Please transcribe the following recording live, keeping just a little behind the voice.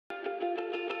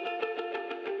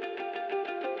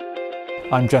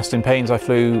I'm Justin Paynes. I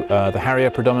flew the Harrier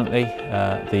predominantly,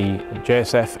 the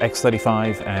JSF,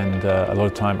 X-35 and a lot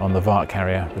of time on the VARC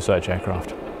Harrier research aircraft.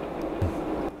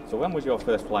 So when was your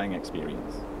first flying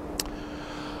experience?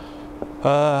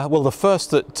 Well, the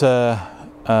first that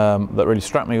really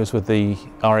struck me was with the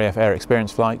RAF Air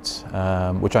Experience flights,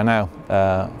 which I now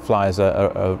fly as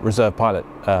a reserve pilot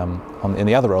in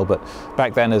the other role, but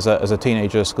back then as a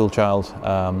teenager, school child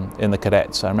in the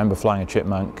cadets, I remember flying a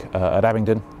Chipmunk at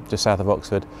Abingdon, just south of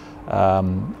Oxford,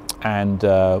 well,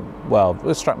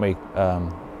 it struck me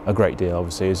a great deal,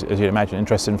 obviously, as you'd imagine,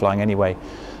 interested in flying anyway.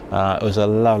 It was a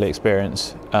lovely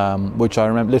experience, which I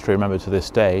literally remember to this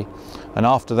day. And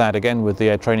after that, again with the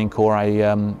Air Training Corps,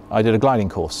 I did a gliding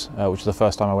course, which was the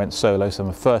first time I went solo. So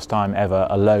my first time ever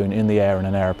alone in the air in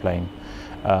an aeroplane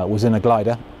was in a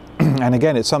glider. And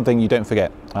again, it's something you don't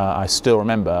forget. I still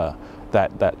remember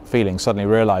that feeling, suddenly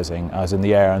realizing I was in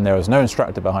the air and there was no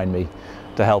instructor behind me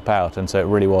to help out. And so it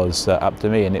really was up to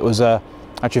me. And it was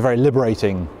actually a very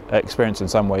liberating experience in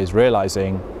some ways,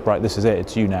 realizing, right, this is it,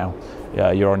 it's you now.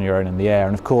 You're on your own in the air.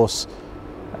 And of course,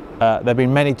 there have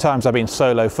been many times I've been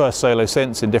solo, first solo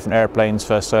since, in different airplanes,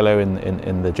 first solo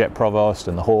in the Jet Provost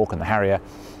and the Hawk and the Harrier,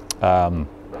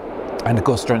 and of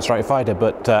course Joint Strike Fighter,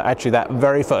 but actually that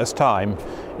very first time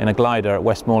in a glider at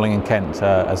West Malling in Kent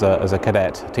as a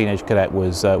cadet, teenage cadet,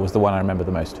 was the one I remember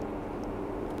the most.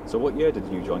 So what year did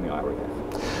you join the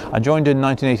RAF? I joined in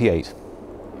 1988.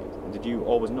 Did you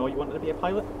always know you wanted to be a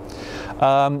pilot?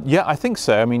 Yeah, I think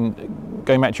so. I mean,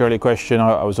 going back to your earlier question,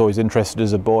 I was always interested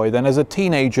as a boy. Then as a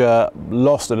teenager,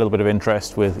 lost a little bit of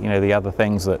interest with, you know, the other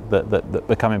things that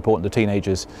become important to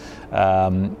teenagers.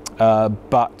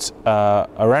 But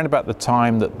around about the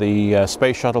time that the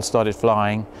space shuttle started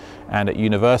flying, and at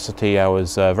university I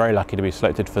was very lucky to be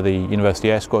selected for the University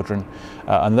Air Squadron,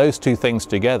 and those two things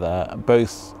together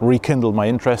both rekindled my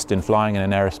interest in flying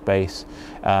and in aerospace,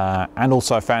 and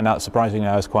also I found out surprisingly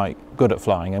I was quite good at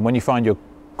flying, and when you find you're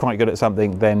quite good at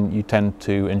something, then you tend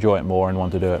to enjoy it more and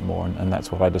want to do it more, and that's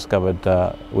what I discovered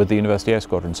with the University Air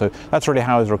Squadron. So that's really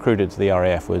how I was recruited to the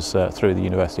RAF, was through the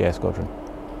University Air Squadron.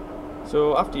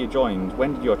 So after you joined,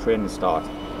 when did your training start?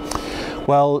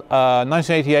 Well,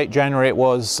 1988 January it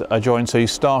was, I joined. So you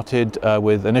started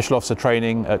with initial officer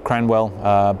training at Cranwell.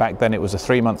 Back then it was a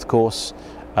 3-month course,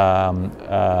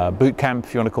 boot camp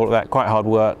if you want to call it that, quite hard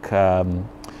work,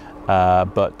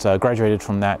 but graduated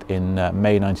from that in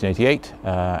May 1988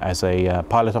 as a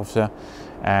pilot officer.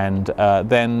 And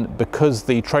then, because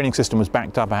the training system was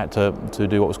backed up, I had to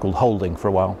do what was called holding for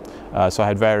a while. So I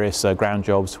had various ground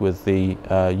jobs with the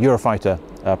Eurofighter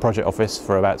project office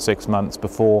for about 6 months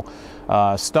before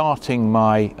starting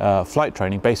my flight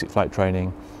training, basic flight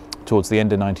training, towards the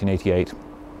end of 1988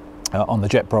 on the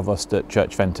Jet Provost at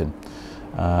Church Fenton.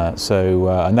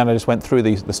 And then I just went through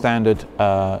the standard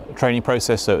training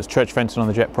process. So it was Church Fenton on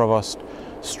the Jet Provost,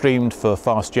 streamed for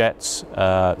fast jets,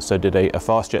 so did a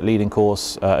fast jet leading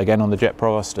course again on the Jet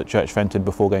Provost at Church Fenton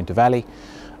before going to Valley,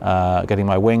 getting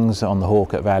my wings on the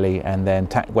Hawk at Valley, and then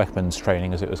tactical weapons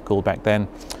training as it was called back then,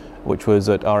 which was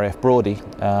at RAF Brawdy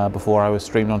before I was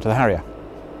streamed onto the Harrier.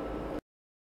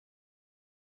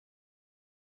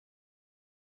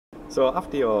 So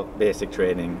after your basic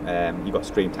training, you got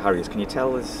streamed to Harriers. Can you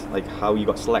tell us how you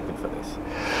got selected for this?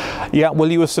 Yeah,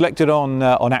 well, you were selected on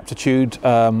aptitude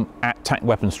at tactical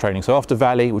weapons training. So after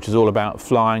Valley, which is all about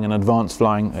flying and advanced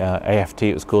flying, AFT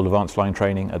it was called advanced flying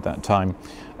training at that time,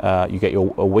 you get your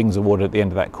wings awarded at the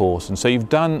end of that course. And so you've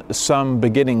done some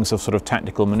beginnings of sort of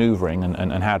tactical manoeuvring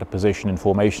and how to position in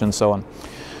formation and so on.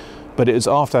 But it was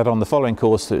after that on the following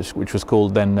course, which was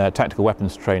called then tactical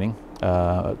weapons training,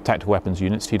 tactical weapons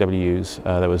units, TWUs.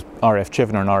 There was RAF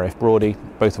Chivener and RAF Brawdy,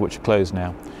 both of which are closed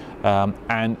now.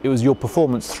 And it was your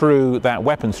performance through that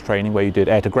weapons training, where you did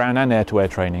air-to-ground and air-to-air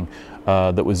training,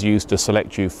 that was used to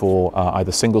select you for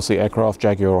either single-seat aircraft,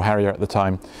 Jaguar or Harrier at the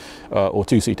time, or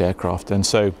two-seat aircraft. And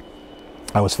so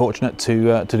I was fortunate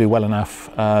to do well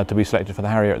enough to be selected for the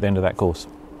Harrier at the end of that course.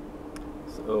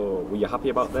 So were you happy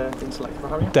about being selected for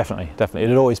Harrier? Definitely, definitely. It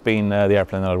had always been the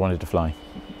airplane that I wanted to fly.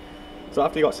 So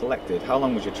after you got selected, how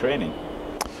long was your training?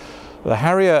 The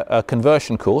Harrier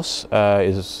conversion course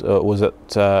was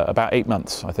at about 8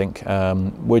 months, I think,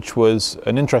 which was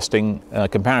an interesting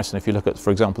comparison. If you look at, for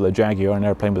example, the Jaguar, an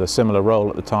airplane with a similar role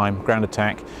at the time, ground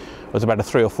attack, was about a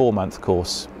 3 or 4 month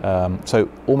course. So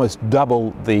almost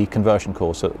double the conversion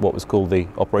course at what was called the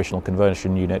Operational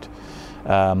Conversion Unit.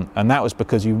 And that was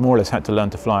because you more or less had to learn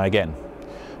to fly again,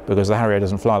 because the Harrier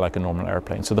doesn't fly like a normal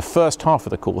airplane. So the first half of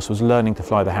the course was learning to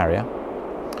fly the Harrier,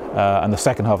 and the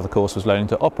second half of the course was learning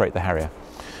to operate the Harrier.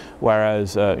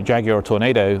 Whereas Jaguar or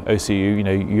Tornado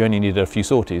OCU, you only needed a few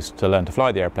sorties to learn to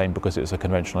fly the airplane because it's a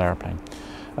conventional airplane.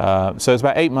 So it's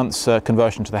about 8 months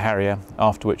conversion to the Harrier,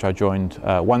 after which I joined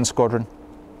one squadron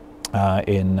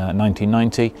in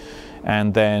 1990.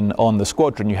 And then on the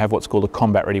squadron you have what's called a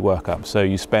combat ready workup. So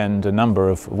you spend a number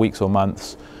of weeks or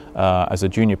months as a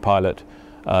junior pilot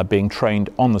being trained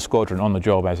on the squadron, on the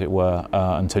job as it were,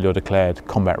 until you're declared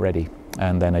combat ready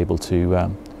and then able to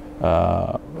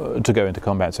go into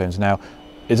combat zones. Now,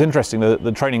 it's interesting that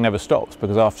the training never stops,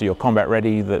 because after you're combat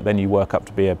ready, then you work up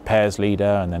to be a pairs leader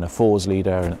and then a fours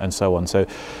leader and so on. So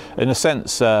in a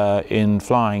sense, in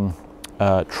flying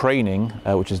training,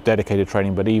 which is dedicated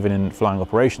training, but even in flying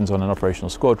operations on an operational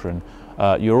squadron,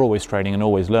 you're always training and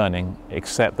always learning,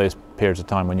 except those periods of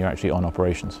time when you're actually on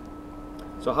operations.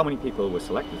 So how many people were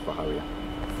selected for Harrier?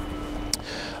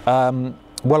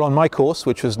 Well, on my course,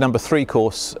 which was number 3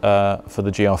 course for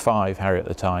the GR5 Harrier at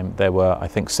the time, there were, I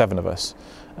think, 7 of us.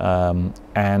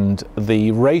 And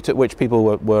the rate at which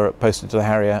people were posted to the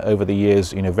Harrier over the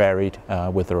years, varied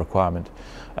with the requirement.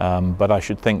 But I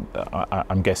should think,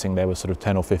 I'm guessing there was sort of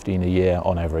 10 or 15 a year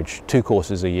on average, 2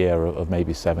 courses a year of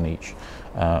maybe 7 each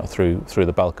through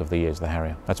the bulk of the years of the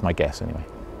Harrier. That's my guess anyway.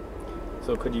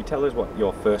 So could you tell us what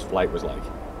your first flight was like?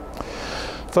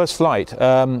 First flight,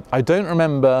 I don't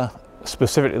remember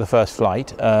specifically the first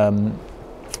flight.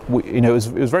 It was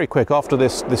very quick after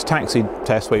this taxi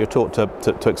test where you're taught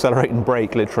to accelerate and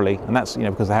brake literally, and that's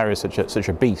because the Harrier is such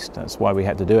a beast. That's why we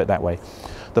had to do it that way.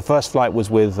 The first flight was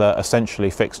with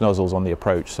essentially fixed nozzles on the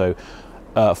approach. So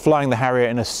flying the Harrier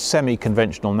in a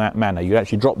semi-conventional manner, you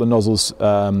actually drop the nozzles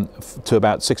to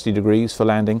about 60 degrees for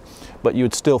landing, but you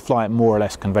would still fly it more or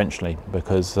less conventionally,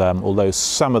 because although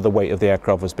some of the weight of the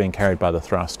aircraft was being carried by the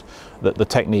thrust, the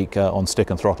technique on stick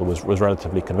and throttle was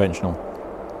relatively conventional.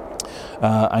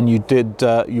 And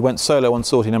you went solo on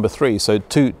sortie number 3, so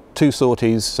two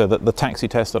sorties, so that the taxi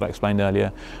test that I explained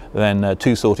earlier, then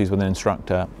 2 sorties with an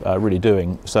instructor really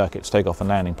doing circuits, takeoff and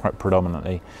landing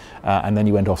predominantly, and then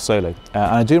you went off solo. And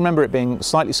I do remember it being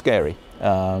slightly scary,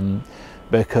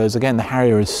 because again the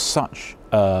Harrier is such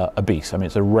a beast. I mean,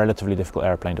 it's a relatively difficult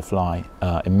airplane to fly,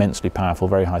 immensely powerful,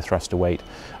 very high thruster weight,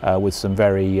 with some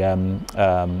very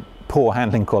poor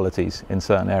handling qualities in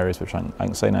certain areas, which I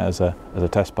can say now as a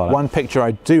test pilot. One picture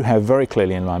I do have very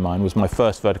clearly in my mind was my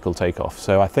first vertical takeoff.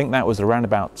 So I think that was around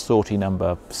about sortie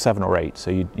number 7 or 8.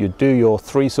 So you'd do your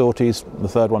 3 sorties, the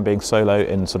third one being solo,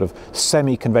 in sort of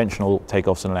semi-conventional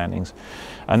takeoffs and landings.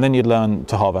 And then you'd learn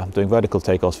to hover, doing vertical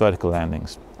takeoffs, vertical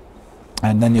landings.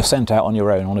 And then you're sent out on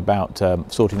your own on about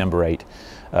sortie number 8.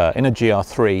 In a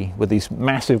GR3 with these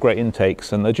massive great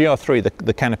intakes, and the GR3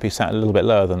 the canopy sat a little bit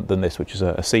lower than this, which is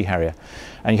a Sea Harrier,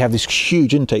 and you have these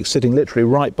huge intakes sitting literally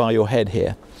right by your head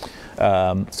here,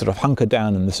 sort of hunkered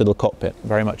down in this little cockpit,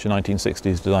 very much a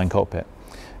 1960s design cockpit.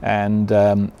 And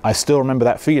I still remember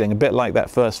that feeling, a bit like that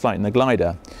first flight in the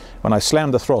glider, when I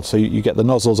slammed the throttle. So you get the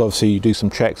nozzles, obviously you do some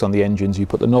checks on the engines, you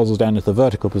put the nozzles down into the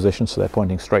vertical position so they're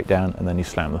pointing straight down, and then you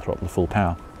slam the throttle to full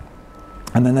power.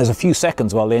 And then there's a few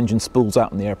seconds while the engine spools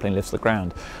up and the airplane lifts the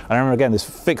ground. And I remember again this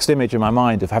fixed image in my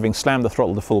mind of having slammed the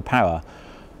throttle to full power.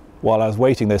 While I was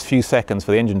waiting those few seconds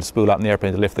for the engine to spool up and the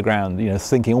airplane to lift the ground,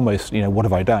 thinking almost, what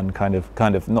have I done? Kind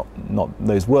of not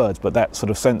those words, but that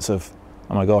sort of sense of,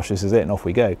 oh my gosh, this is it, and off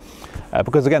we go.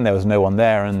 Because again, there was no one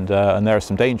there, and there are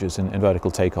some dangers in vertical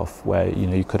takeoff where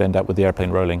you could end up with the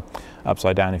airplane rolling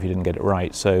upside down if you didn't get it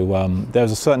right. So there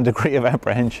was a certain degree of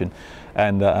apprehension.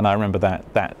 And I remember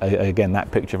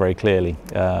that picture very clearly,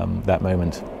 that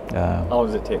moment. How long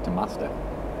does it take to master?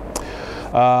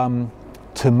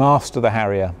 To master the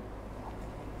Harrier,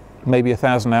 maybe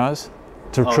 1,000 hours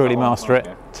to truly master it.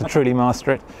 To truly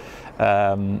master it,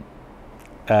 and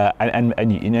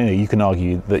you can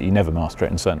argue that you never master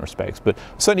it in certain respects, but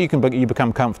certainly you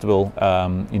become comfortable.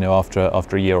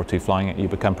 After a year or 2 flying it, you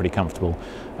become pretty comfortable.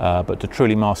 But to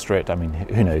truly master it, I mean,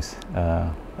 who knows?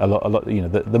 A lot.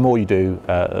 The more you do,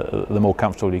 the more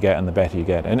comfortable you get, and the better you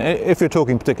get. And if you're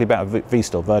talking particularly about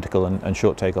VSTOL, vertical and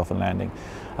short takeoff and landing,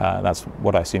 that's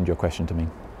what I assumed your question to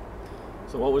mean.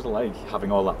 So what was it like having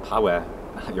all that power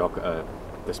at your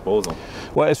disposal?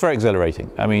 Well, it's very exhilarating.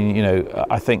 I mean,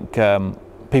 I think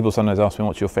people sometimes ask me,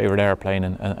 what's your favourite airplane?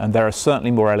 And there are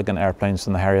certainly more elegant airplanes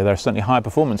than the Harrier. There are certainly high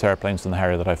performance airplanes than the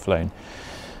Harrier that I've flown.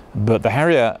 But the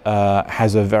Harrier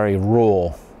has a very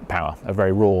raw power, a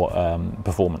very raw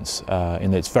performance,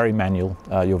 in that it's very manual.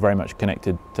 You're very much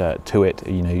connected to it,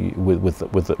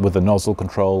 with the nozzle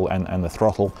control and the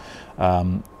throttle.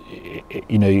 I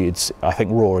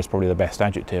think raw is probably the best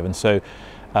adjective, and so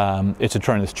it's a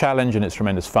tremendous challenge and it's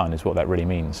tremendous fun is what that really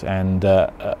means. And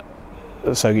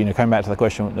so, you know, coming back to the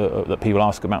question that people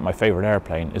ask about my favourite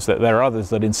airplane, is that there are others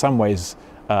that in some ways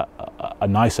are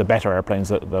nicer, better airplanes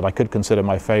that I could consider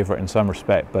my favourite in some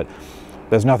respect, but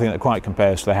there's nothing that quite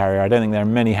compares to the Harrier. I don't think there are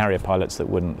many Harrier pilots that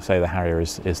wouldn't say the Harrier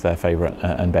is their favourite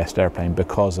and best airplane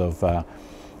because of the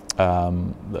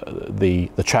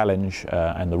challenge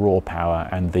and the raw power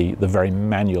and the very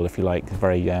manual, if you like,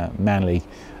 very manly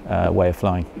way of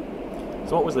flying.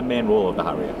 So what was the main role of the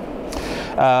Harrier?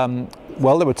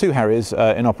 Well, there were two Harriers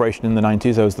in operation in the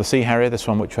 90s. There was the Sea Harrier, this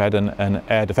one which had an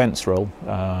air defence role,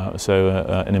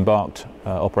 an embarked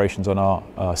operations on our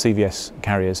CVS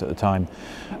carriers at the time,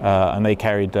 and they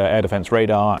carried air defence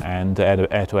radar and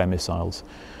air-to-air missiles.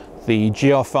 The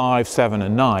GR5, 7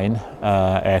 and 9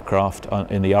 aircraft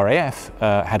in the RAF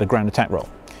had a ground attack role.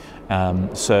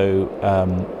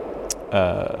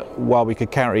 While we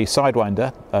could carry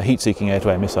Sidewinder, heat-seeking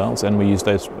air-to-air missiles, and we used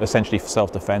those essentially for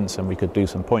self-defence, and we could do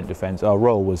some point defence, our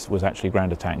role was actually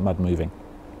ground attack, mud moving.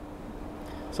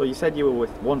 So you said you were with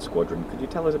one squadron. Could you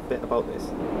tell us a bit about this?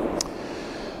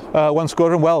 One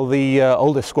squadron, well, the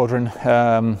oldest squadron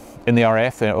in the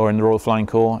RAF, or in the Royal Flying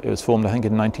Corps. It was formed, I think,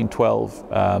 in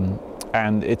 1912.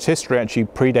 And its history actually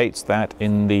predates that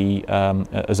in the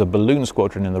as a balloon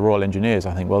squadron in the Royal Engineers,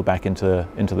 I think, well back into the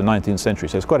 19th century.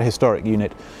 So it's quite a historic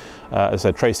unit, as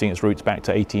they're tracing its roots back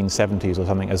to 1870s or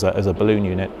something as a balloon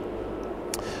unit.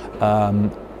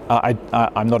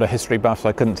 I'm not a history buff, so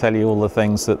I couldn't tell you all the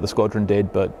things that the squadron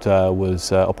did, but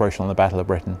was operational in the Battle of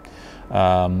Britain,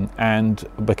 and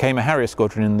became a Harrier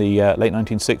squadron in the late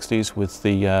 1960s with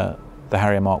the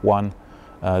Harrier Mark I.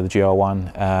 The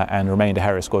GR1, and remained a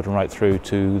Harrier squadron right through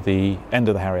to the end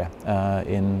of the Harrier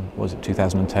in, was it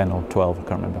 2010 or 12, I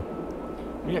can't remember.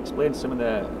 Can you explain some of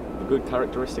the good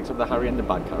characteristics of the Harrier and the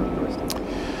bad characteristics?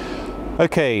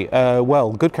 Okay,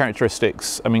 well, good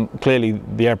characteristics, I mean, clearly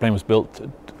the airplane was built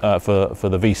for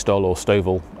the VSTOL or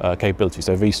STOVL capability.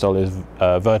 So VSTOL is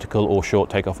vertical or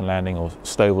short takeoff and landing, or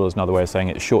STOVL is another way of saying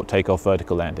it, short takeoff,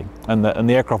 vertical landing. And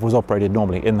the aircraft was operated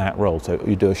normally in that role. So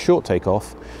you do a short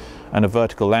takeoff and a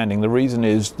vertical landing. The reason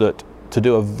is that to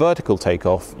do a vertical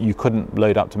takeoff, you couldn't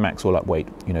load up to max all up weight.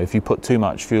 You know, if you put too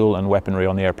much fuel and weaponry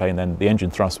on the airplane, then the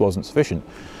engine thrust wasn't sufficient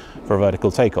for a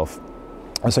vertical takeoff.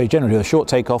 And so you generally do a short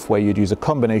takeoff where you'd use a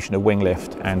combination of wing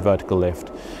lift and vertical lift.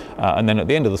 And then at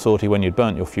the end of the sortie, when you'd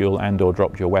burnt your fuel and or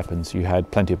dropped your weapons, you had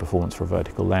plenty of performance for a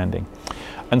vertical landing.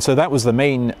 And so that was the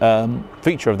main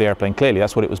feature of the airplane. Clearly,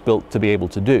 that's what it was built to be able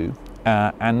to do.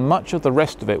 And much of the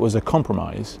rest of it was a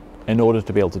compromise in order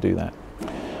to be able to do that.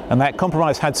 And that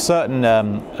compromise had certain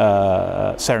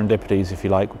serendipities, if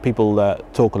you like. People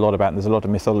talk a lot about, and there's a lot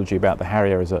of mythology about the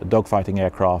Harrier as a dogfighting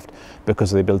aircraft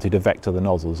because of the ability to vector the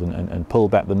nozzles and pull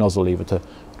back the nozzle lever to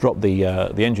drop the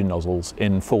engine nozzles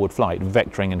in forward flight,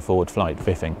 vectoring in forward flight,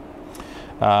 VIFing.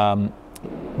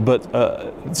 But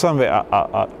some of it,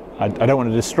 I don't want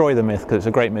to destroy the myth because it's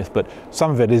a great myth, but some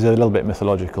of it is a little bit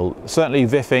mythological. Certainly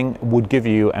VIFing would give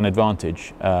you an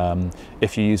advantage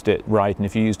if you used it right, and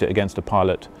if you used it against a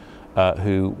pilot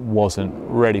who wasn't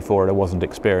ready for it or wasn't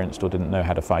experienced or didn't know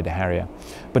how to fight a Harrier.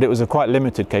 But it was a quite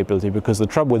limited capability because the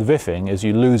trouble with VIFing is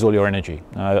you lose all your energy.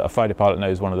 A fighter pilot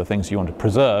knows one of the things you want to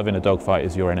preserve in a dogfight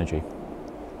is your energy.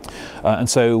 And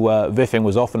so VIFing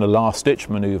was often a last-ditch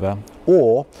manoeuvre,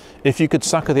 or if you could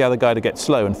sucker the other guy to get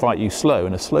slow and fight you slow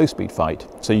in a slow-speed fight,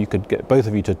 so you could get both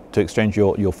of you to exchange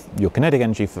your kinetic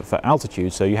energy for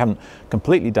altitude, so you haven't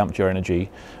completely dumped your energy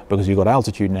because you've got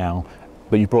altitude now,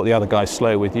 but you brought the other guy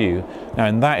slow with you. Now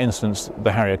in that instance,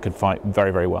 the Harrier could fight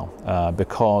very, very well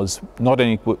because not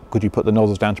only could you put the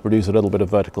nozzles down to produce a little bit of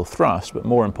vertical thrust, but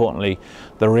more importantly,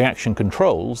 the reaction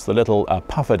controls, the little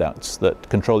puffer ducts that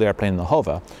control the airplane in the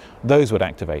hover, those would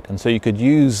activate. And so you could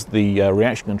use the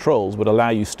reaction controls would allow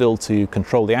you still to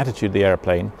control the attitude of the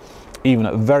airplane, even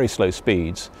at very slow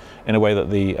speeds, in a way that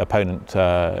the opponent,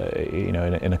 you know,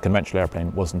 in a conventional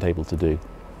airplane wasn't able to do.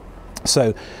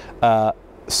 So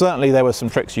certainly there were some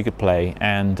tricks you could play,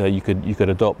 and you could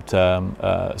adopt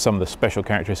some of the special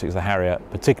characteristics of the Harrier,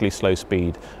 particularly slow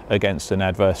speed, against an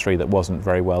adversary that wasn't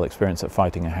very well experienced at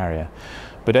fighting a Harrier.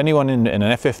 But anyone in an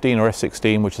F-15 or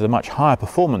F-16, which is a much higher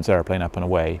performance airplane up and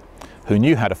away, who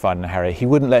knew how to fight in a Harrier, he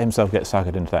wouldn't let himself get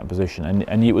suckered into that position,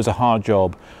 and it was a hard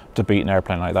job to beat an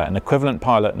airplane like that. An equivalent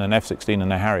pilot in an F-16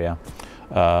 and a Harrier,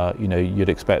 you know, you'd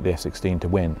expect the F-16 to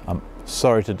win. I'm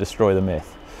sorry to destroy the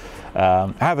myth.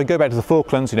 However, go back to the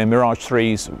Falklands, you know, Mirage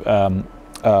 3s,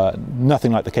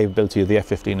 nothing like the capability of the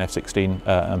F-15 and F-16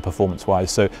 and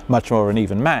performance-wise, so much more of an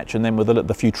even match. And then with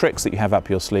the few tricks that you have up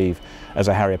your sleeve as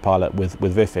a Harrier pilot with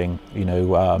VIFing, you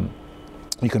know,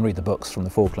 you can read the books from the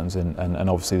Falklands, and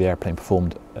obviously the airplane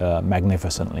performed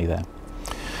magnificently there.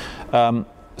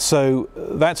 So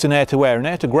that's in air-to-air. In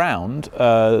air-to-ground,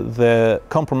 the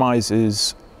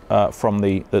compromises from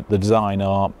the design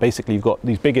are basically you've got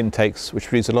these big intakes which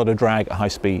produce a lot of drag at high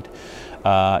speed.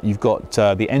 You've got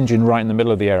the engine right in the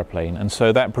middle of the aeroplane, and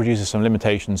so that produces some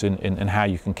limitations in how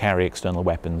you can carry external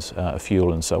weapons,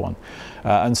 fuel and so on.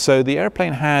 And so the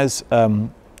airplane has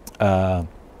a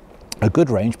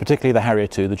good range, particularly the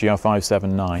Harrier-II, the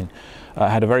GR579,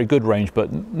 had a very good range,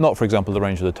 but not, for example, the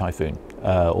range of the Typhoon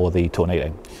or the Tornado,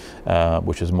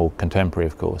 which is more contemporary,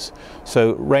 of course.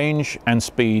 So range and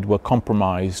speed were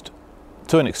compromised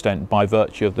to an extent by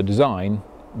virtue of the design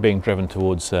being driven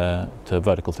towards to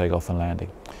vertical takeoff and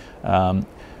landing.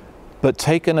 But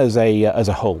taken as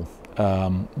a whole,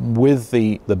 with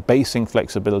the basing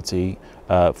flexibility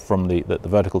from the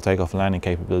vertical takeoff and landing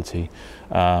capability,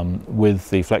 with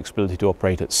the flexibility to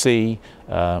operate at sea,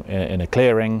 in a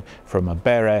clearing, from a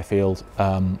bare airfield,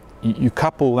 you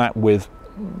couple that with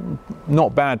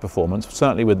not bad performance,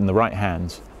 certainly within the right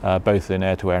hands, both in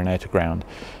air-to-air and air-to-ground.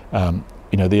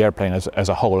 You know, the airplane as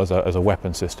a whole, as a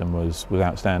weapon system was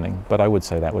outstanding, but I would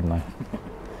say that, wouldn't I?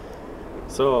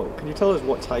 So, can you tell us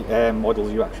what type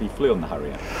models you actually flew on the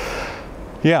Harrier?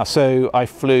 Yeah, so I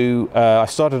flew, I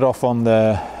started off on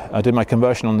I did my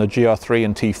conversion on the GR3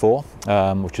 and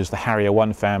T4, which is the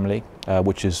Harrier-1 family,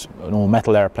 which is an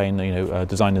all-metal airplane, you know,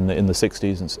 designed in the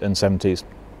 60s and 70s.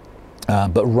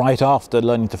 But right after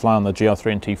learning to fly on the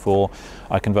GR3 and T4,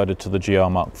 I converted to the GR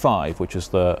Mark V, which is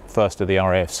the first of the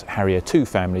RAF's Harrier-II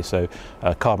family, so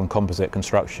carbon composite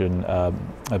construction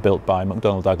built by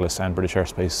McDonnell Douglas and British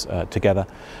Aerospace together,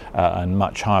 and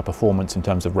much higher performance in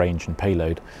terms of range and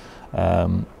payload.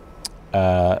 And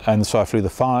so I flew the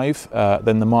 5,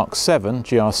 then the Mark 7,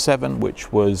 GR7,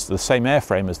 which was the same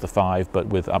airframe as the 5, but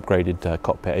with upgraded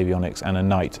cockpit avionics and a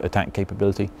night attack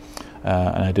capability.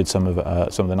 And I did some of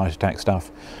the night attack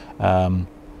stuff.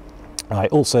 I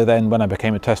also then, when I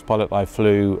became a test pilot, I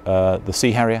flew the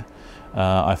Sea Harrier.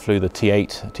 I flew the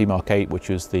T8, T Mark 8, which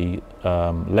was the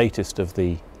latest of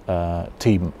the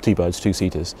T-birds,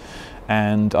 two-seaters.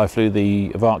 And I flew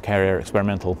the Vark Harrier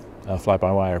experimental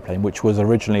fly-by-wire airplane, which was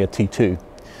originally a T2.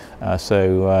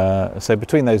 So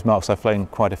between those marks, I've flown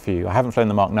quite a few. I haven't flown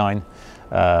the Mark 9,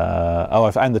 and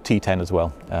the T10 as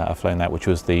well. I've flown that, which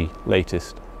was the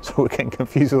latest. So we're getting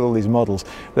confused with all these models.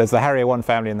 There's the Harrier-1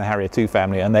 family and the Harrier-II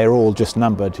family, and they're all just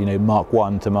numbered, you know, Mark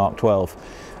 1 to Mark 12,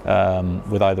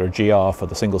 with either a GR for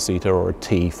the single-seater or a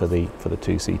T for the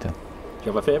two-seater. Do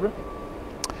you have a favourite?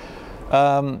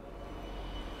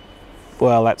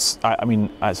 Well, I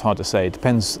mean, it's hard to say. It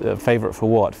depends. Favourite for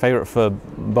what? Favourite for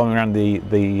bombing around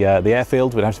the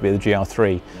airfield would have to be the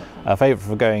GR3. Favourite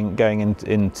for going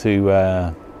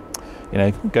into you know,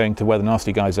 going to where the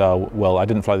nasty guys are. Well, I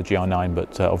didn't fly the GR9,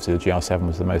 but obviously the GR7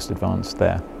 was the most advanced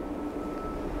there.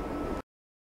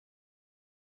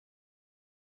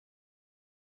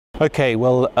 Okay,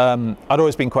 well, I'd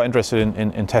always been quite interested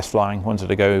in test flying. Wanted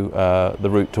to go the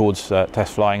route towards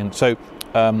test flying, and so.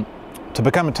 To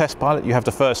become a test pilot, you have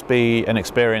to first be an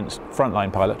experienced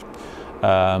frontline pilot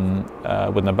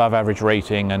with an above average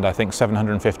rating and I think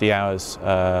 750 hours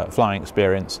flying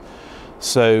experience.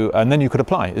 So, and then you could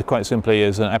apply. It quite simply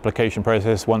is an application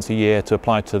process once a year to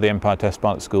apply to the Empire Test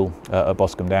Pilot School at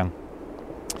Boscombe Down.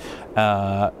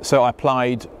 So I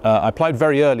applied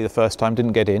very early the first time,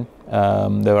 didn't get in.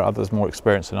 There were others more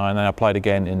experienced than I, and then I applied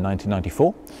again in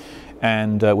 1994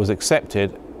 and was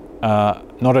accepted.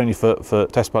 Not only for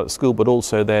Test Pilot School, but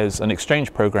also there's an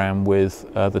exchange program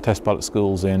with the Test Pilot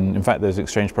Schools in fact there's an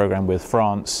exchange program with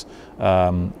France,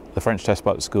 the French Test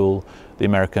Pilot School, the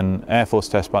American Air Force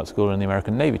Test Pilot School and the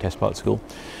American Navy Test Pilot School.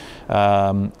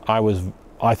 I was,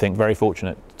 I think, very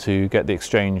fortunate to get the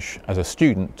exchange as a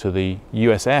student to the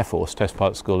US Air Force Test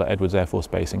Pilot School at Edwards Air Force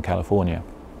Base in California.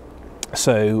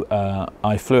 So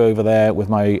I flew over there with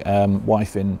my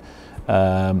wife in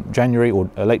January or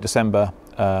late December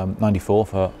 94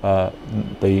 for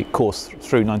the course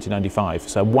through 1995.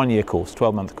 So 1 year course,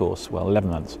 12-month course, well 11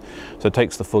 months. So it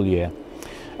takes the full year.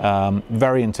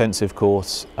 Very intensive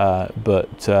course, but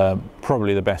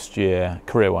probably the best year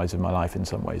career-wise of my life in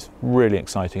some ways. Really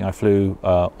exciting. I flew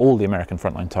all the American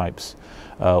frontline types,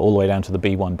 all the way down to the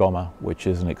B-1 bomber, which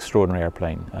is an extraordinary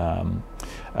airplane.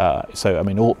 So I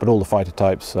mean, all the fighter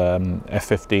types,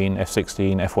 F-15,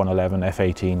 F-16, F-111,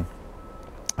 F-18.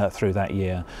 Through that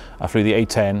year, I flew the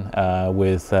A-10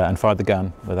 and fired the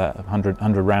gun with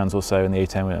 100 rounds or so in the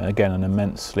A-10. Again, an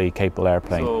immensely capable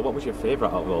airplane. So, what was your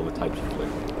favourite out of all the types you flew?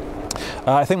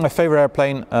 I think my favourite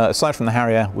airplane, aside from the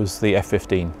Harrier, was the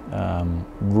F-15.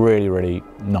 Really, really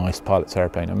nice pilot's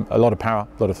airplane. A lot of power,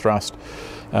 a lot of thrust.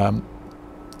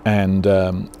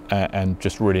 and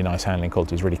just really nice handling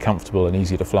qualities, really comfortable and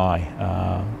easy to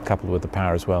fly, coupled with the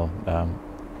power as well.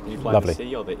 Did you fly lovely. the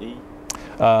C or the E?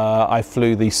 I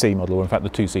flew the C model, or in fact the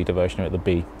two-seater version of it, the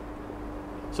B.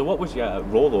 So what was your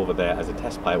role over there as a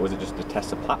test pilot? Was it just to test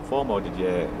the platform, or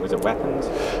was it weapons?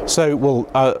 So, well,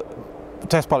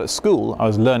 test pilot school, I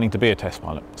was learning to be a test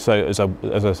pilot. So as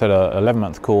I said, a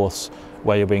 11-month course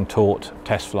where you're being taught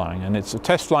test flying, and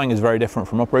test flying is very different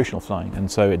from operational flying, and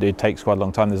so it takes quite a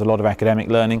long time. There's a lot of academic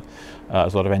learning,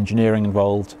 there's a lot of engineering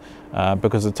involved,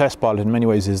 because the test pilot in many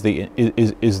ways is the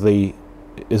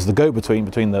go-between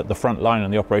between the front line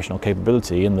and the operational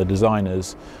capability and the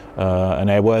designers and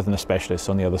airworthiness specialists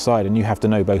on the other side, and you have to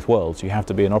know both worlds. You have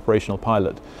to be an operational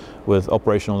pilot with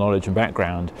operational knowledge and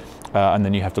background, and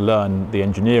then you have to learn the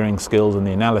engineering skills and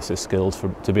the analysis skills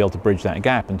to be able to bridge that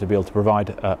gap and to be able to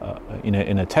provide in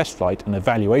a test flight an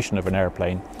evaluation of an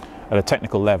airplane at a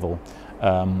technical level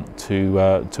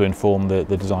to inform the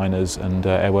designers and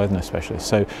airworthiness specialists.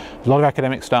 So a lot of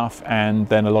academic stuff and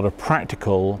then a lot of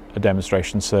practical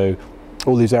demonstrations. So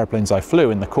all these airplanes I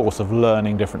flew in the course of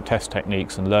learning different test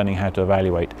techniques and learning how to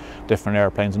evaluate different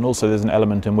airplanes, and also there's an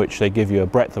element in which they give you a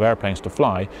breadth of airplanes to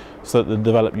fly so that they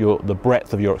develop the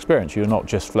breadth of your experience. You're not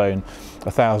just flown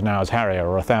 1,000 hours Harrier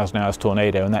or 1,000 hours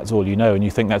Tornado and that's all you know, and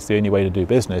you think that's the only way to do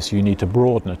business. You need to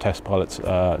broaden a test pilot's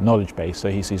knowledge base,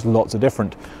 so he sees lots of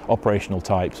different operational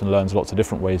types and learns lots of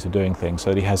different ways of doing things,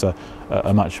 so that he has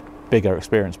a much bigger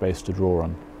experience base to draw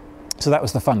on. So that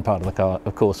was the fun part of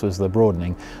the course, was the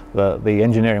broadening. The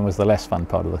engineering was the less fun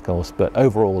part of the course, but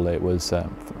overall it was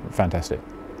fantastic.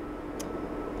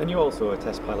 Then you're also a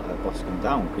test pilot at Boscombe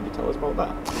Down. Could you tell us about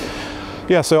that?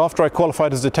 Yeah, so after I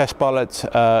qualified as a test pilot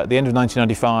at the end of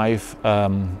 1995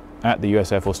 at the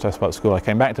US Air Force Test Pilot School, I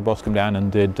came back to Boscombe Down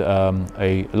and did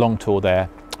a long tour there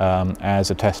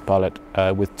as a test pilot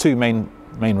with two main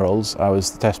roles. I was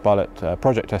the test pilot,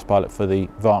 project test pilot for the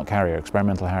VARC Harrier,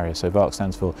 experimental Harrier. So VARC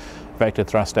stands for Vector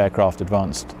Thrust Aircraft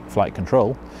Advanced Flight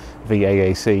Control,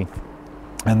 VAAC.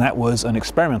 And that was an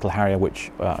experimental Harrier,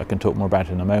 which I can talk more about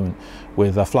in a moment,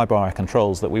 with fly-by-wire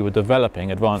controls that we were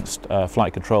developing advanced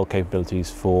flight control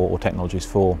capabilities for, or technologies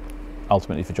for,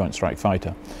 ultimately for Joint Strike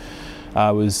Fighter.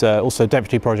 I was also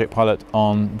deputy project pilot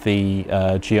on the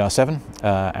GR7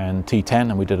 and T10,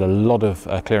 and we did a lot of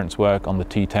clearance work on the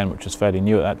T10, which was fairly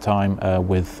new at that time,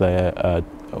 with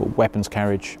weapons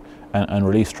carriage and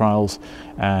release trials,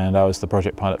 and I was the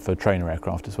project pilot for trainer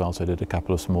aircraft as well, so I did a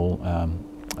couple of small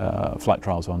flight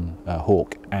trials on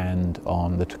Hawk and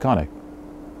on the Tucano.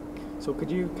 So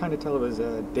could you kind of tell us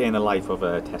a day in the life of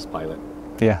a test pilot?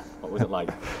 Yeah. What was it like?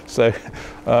 So,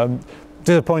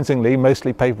 disappointingly,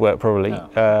 mostly paperwork probably.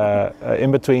 Yeah.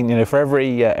 In between, for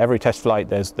every test flight,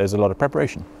 there's a lot of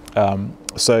preparation.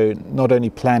 So not only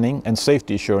planning and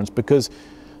safety assurance, because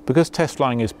test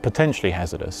flying is potentially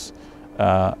hazardous,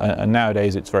 and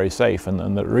nowadays it's very safe.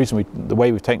 And the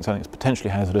way we've taken something that's potentially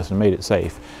hazardous and made it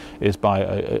safe is by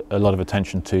a lot of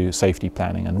attention to safety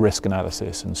planning and risk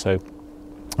analysis.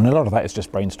 And a lot of that is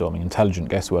just brainstorming, intelligent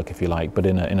guesswork, if you like, but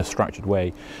in a structured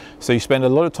way. So you spend a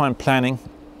lot of time planning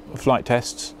flight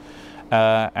tests,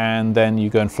 and then you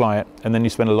go and fly it, and then you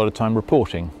spend a lot of time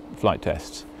reporting flight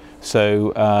tests.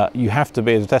 So you have to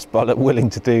be, as a test pilot,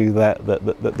 willing to do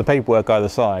the paperwork either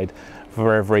side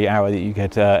for every hour that you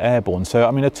get airborne. So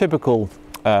I mean, a typical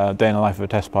day in the life of a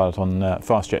test pilot on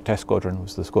Fast Jet Test Squadron,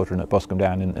 was the squadron at Boscombe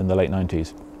Down in the late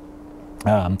 90s.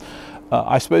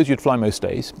 I suppose you'd fly most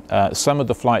days. Some of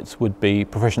the flights would be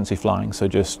proficiency flying, so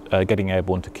just getting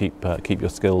airborne to keep your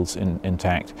skills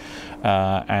intact,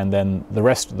 and then the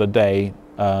rest of the day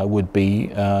would be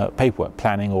paperwork,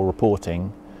 planning or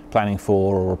reporting, planning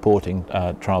for or reporting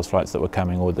trials flights that were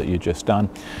coming or that you'd just done.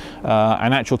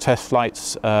 And actual test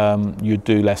flights you'd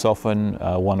do less often,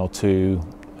 one or two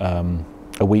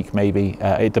a week maybe.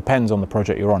 It depends on the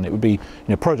project you're on. It would be,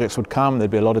 projects would come,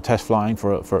 there'd be a lot of test flying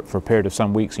for a period of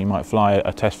some weeks. You might fly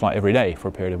a test flight every day for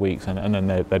a period of weeks, and then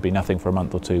there'd be nothing for a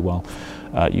month or two while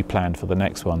you planned for the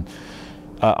next one.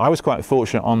 I was quite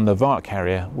fortunate on the VARC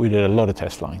Harrier. We did a lot of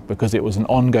test flying because it was an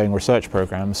ongoing research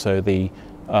program, so the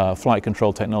flight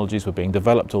control technologies were being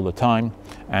developed all the time,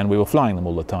 and we were flying them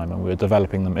all the time, and we were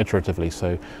developing them iteratively.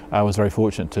 So I was very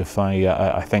fortunate to fly,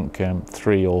 I think,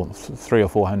 300 or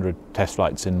 400 test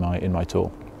flights in my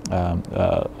tour,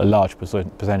 a large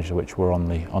percentage of which were on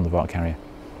the VARC Harrier.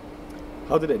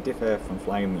 How did it differ from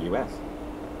flying in the US?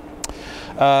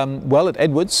 Well, at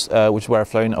Edwards, which is where I've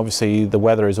flown, obviously the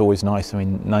weather is always nice. I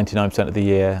mean, 99% of the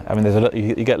year. I mean,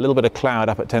 you get a little bit of cloud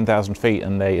up at 10,000 feet,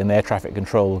 and air traffic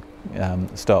control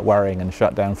start worrying and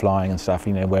shut down flying and stuff.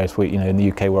 Whereas we, in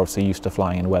the UK, we're obviously used to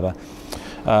flying in weather.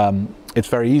 It's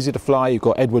very easy to fly. You've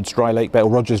got Edwards Dry Lake Bed, or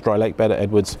Rogers Dry Lake Bed at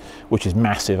Edwards, which is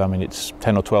massive. I mean, it's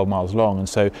 10 or 12 miles long, and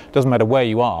so it doesn't matter where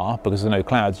you are, because there's no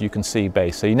clouds, you can see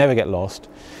base, so you never get lost.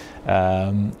 It's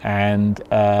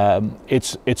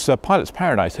a pilot's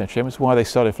paradise, actually. That's why they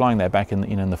started flying there back in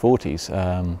in the 40s,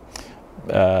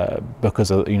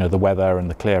 because of the weather and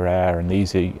the clear air and the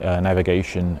easy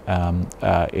navigation.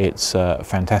 It's a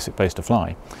fantastic place to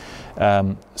fly.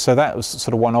 So that was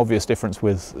sort of one obvious difference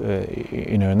with,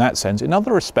 in that sense. In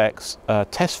other respects,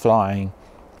 test flying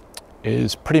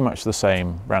is pretty much the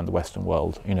same around the Western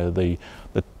world.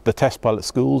 The test pilot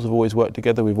schools have always worked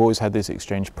together. We've always had these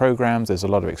exchange programs. There's a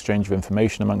lot of exchange of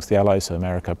information amongst the Allies, so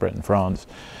America, Britain, France,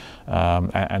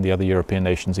 and the other European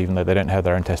nations. Even though they don't have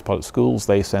their own test pilot schools,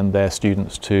 they send their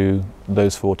students to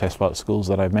those 4 test pilot schools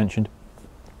that I've mentioned.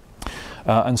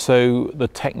 And so the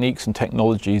techniques and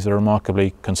technologies are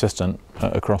remarkably consistent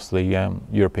across the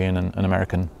European and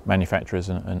American manufacturers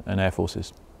and air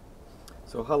forces.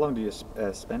 So how long do you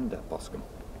spend at Boscombe?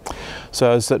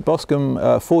 So I was at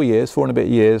Boscombe 4 years, 4 and a bit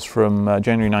years, from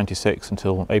January 96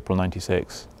 until April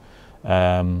 96.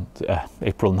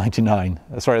 April 99.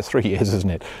 Sorry, that's 3 years, isn't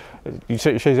it? It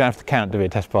shows you don't have to count to be a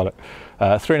test pilot.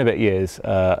 3 and a bit years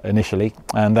initially,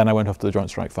 and then I went off to the Joint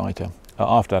Strike Fighter.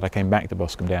 After that, I came back to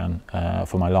Boscombe Down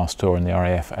for my last tour in the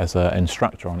RAF as an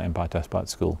instructor on Empire Test Pilot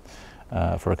School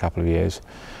for a couple of years.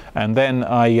 And then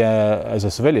I, as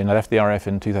a civilian, I left the RAF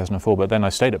in 2004, but then I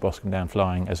stayed at Boscombe Down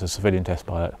flying as a civilian test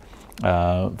pilot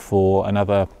for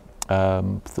another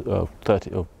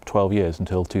 30 or 12 years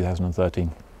until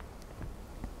 2013.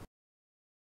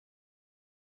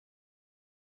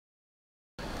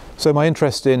 So my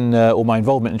interest in, or my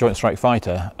involvement in Joint Strike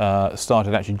Fighter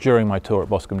started actually during my tour at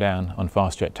Boscombe Down on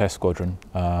Fast Jet Test Squadron.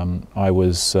 I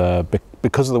was,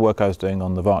 because of the work I was doing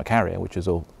on the VARC Harrier, which is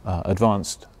all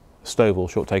advanced STOVL,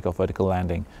 short takeoff, vertical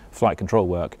landing, flight control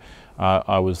work,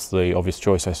 I was the obvious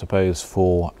choice, I suppose,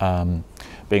 for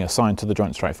being assigned to the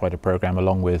Joint Strike Fighter program,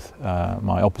 along with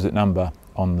my opposite number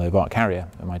on the VARC Harrier,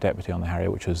 and my deputy on the Harrier,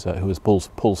 which was who was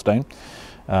Paul Stone,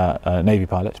 a Navy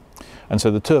pilot. And so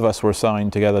the two of us were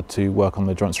assigned together to work on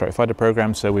the Joint Strike Fighter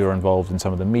program, so we were involved in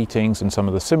some of the meetings and some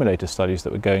of the simulator studies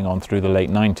that were going on through the late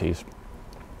 90s.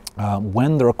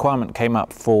 When the requirement came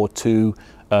up for 2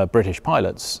 British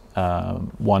pilots,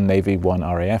 one Navy, one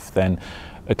RAF, then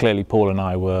clearly Paul and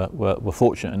I were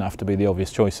fortunate enough to be the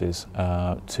obvious choices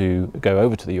to go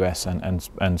over to the US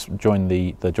and join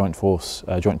the Joint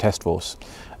Test Force,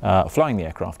 flying the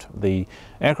aircraft. The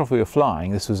aircraft we were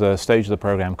flying, this was a stage of the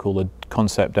program called the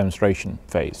concept demonstration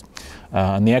phase,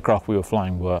 and the aircraft we were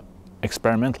flying were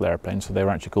experimental airplanes, so they were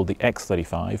actually called the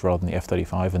X-35 rather than the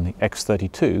F-35, and the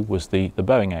X-32 was the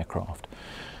Boeing aircraft.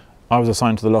 I was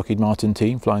assigned to the Lockheed Martin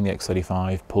team flying the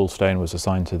X-35. Paul Stone was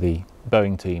assigned to the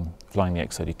Boeing team flying the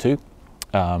X-32.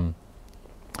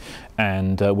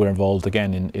 And we're involved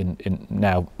again in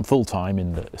now full-time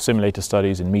in the simulator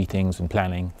studies, in meetings and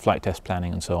planning, flight test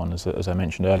planning and so on. As I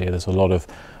mentioned earlier, there's a lot of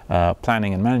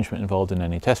planning and management involved in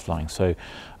any test flying. So,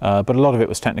 but a lot of it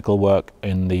was technical work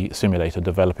in the simulator,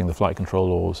 developing the flight control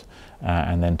laws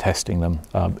and then testing them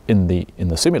in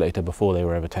the simulator before they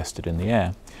were ever tested in the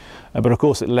air. But of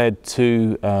course it led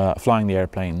to flying the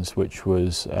airplanes, which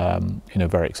was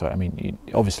very exciting. I mean,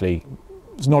 obviously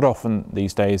it's not often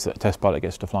these days that a test pilot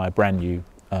gets to fly a brand new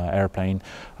airplane.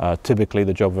 Typically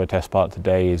the job of a test pilot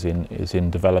today is in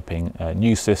developing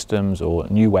new systems or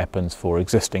new weapons for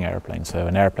existing airplanes, so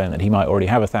an airplane that he might already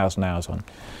have 1,000 hours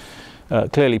on.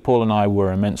 Clearly Paul and I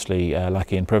were immensely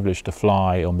lucky and privileged to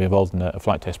fly or be involved in a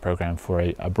flight test program for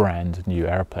a brand new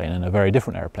airplane, and a very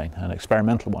different airplane, an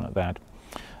experimental one at that.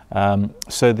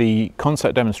 So the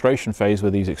concept demonstration phase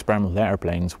with these experimental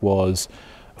airplanes was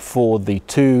for the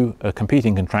 2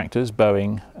 competing contractors,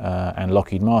 Boeing and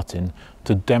Lockheed Martin,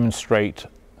 to demonstrate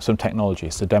some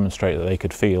technologies, to demonstrate that they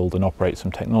could field and operate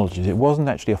some technologies. It wasn't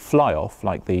actually a fly-off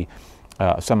like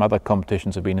some other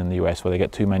competitions have been in the US, where they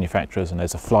get 2 manufacturers and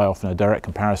there's a fly-off and a direct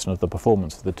comparison of the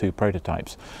performance of the 2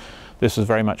 prototypes. This was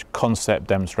very much concept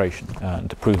demonstration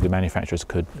to prove the manufacturers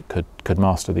could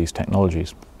master these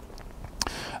technologies.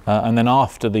 And then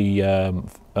after the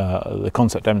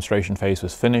concept demonstration phase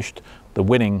was finished, the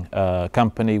winning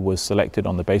company was selected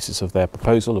on the basis of their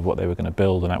proposal of what they were going to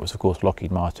build, and that was of course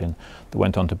Lockheed Martin, that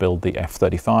went on to build the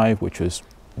F-35, which was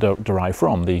derived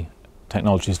from the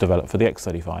technologies developed for the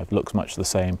X-35. Looks much the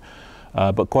same,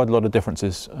 but quite a lot of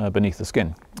differences beneath the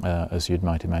skin, as you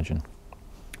might imagine.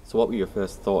 So what were your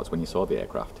first thoughts when you saw the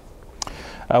aircraft?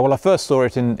 Well, I first saw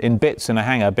it in bits in a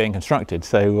hangar being constructed,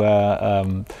 so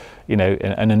and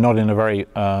not in a very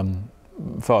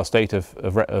far state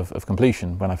of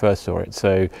completion when I first saw it.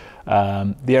 So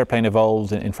the airplane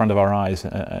evolved in front of our eyes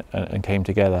and came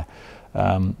together.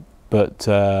 But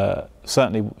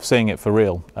certainly seeing it for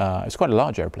real, it's quite a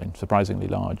large airplane, surprisingly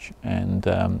large, and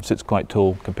sits quite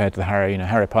tall compared to the Harrier. You know,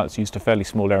 Harrier pilots used to fairly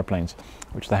small airplanes,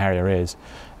 which the Harrier is.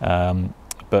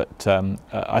 But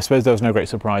I suppose there was no great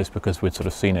surprise because we'd sort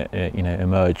of seen it, you know,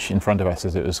 emerge in front of us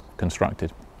as it was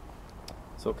constructed.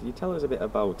 So can you tell us a bit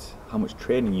about how much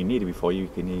training you needed before you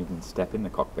can even step in the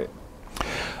cockpit?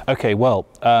 Okay, well,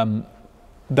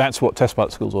 that's what test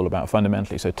pilot school is all about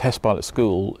fundamentally. So test pilot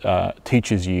school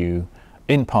teaches you,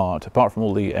 in part, apart from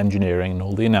all the engineering and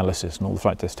all the analysis and all the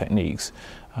flight test techniques,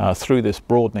 through this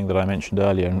broadening that I mentioned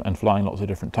earlier and flying lots of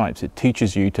different types, it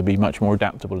teaches you to be much more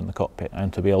adaptable in the cockpit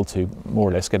and to be able to more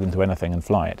or less get into anything and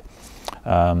fly it.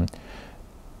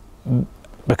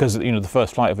 Because, you know, the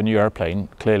first flight of a new airplane,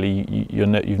 clearly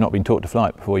you've not been taught to fly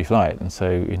it before you fly it, and so,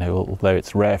 you know, although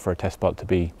it's rare for a test pilot to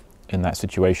be in that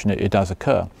situation, it does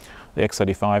occur. The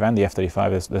X-35 and the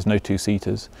F-35, there's no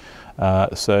two-seaters, you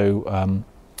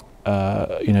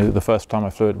know, the first time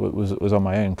I flew it was on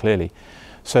my own, clearly.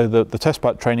 So the test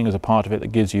pilot training is a part of it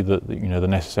that gives you you know, the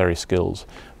necessary skills.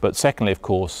 But secondly, of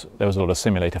course, there was a lot of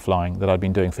simulator flying that I'd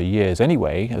been doing for years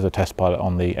anyway as a test pilot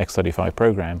on the X-35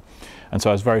 program, and so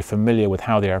I was very familiar with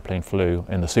how the airplane flew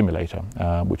in the simulator,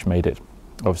 which made it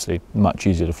obviously much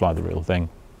easier to fly the real thing.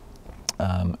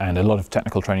 And a lot of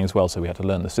technical training as well, so we had to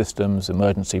learn the systems,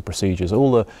 emergency procedures,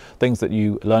 all the things that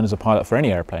you learn as a pilot for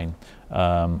any airplane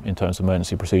in terms of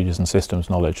emergency procedures and systems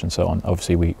knowledge and so on.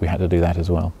 Obviously we had to do that as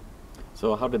well.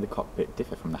 So how did the cockpit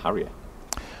differ from the Harrier?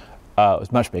 It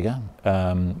was much bigger,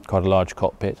 quite a large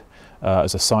cockpit.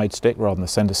 As a side stick rather than the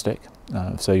centre stick.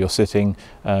 So you're sitting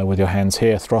with your hands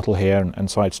here, throttle here and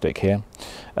side stick here.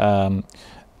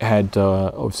 Had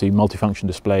obviously multifunction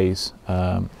displays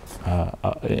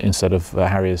instead of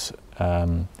Harriers.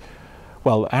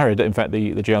 Well, Harrier, in fact,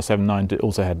 the GL79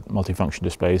 also had multifunction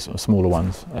displays, smaller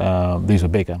ones. These were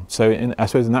bigger. So I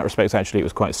suppose in that respect, actually, it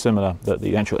was quite similar. That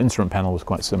the actual instrument panel was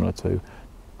quite similar to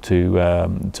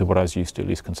what I was used to, at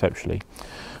least conceptually.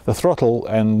 The throttle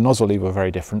and nozzle lever were very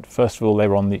different. First of all, they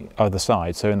were on the other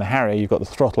side. So in the Harrier, you've got the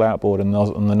throttle outboard and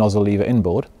the nozzle lever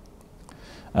inboard,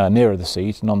 nearer the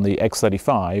seat. And on the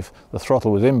X-35, the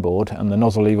throttle was inboard and the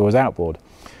nozzle lever was outboard.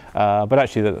 But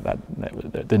actually,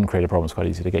 that didn't create a problem. It's quite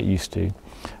easy to get used to.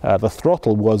 The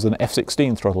throttle was an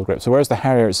F-16 throttle grip. So whereas the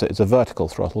Harrier, it's a vertical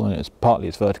throttle, and partly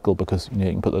it's vertical because, you know,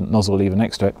 you can put the nozzle lever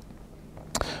next to it.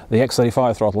 The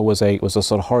X-35 throttle was a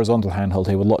sort of horizontal handheld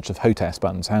here with lots of HOTAS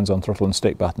buttons, hands-on throttle and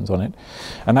stick buttons on it.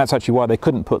 And that's actually why they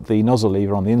couldn't put the nozzle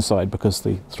lever on the inside, because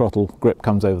the throttle grip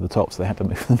comes over the top, so they had to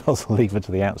move the nozzle lever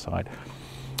to the outside.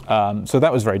 So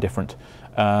that was very different.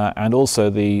 And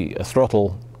also the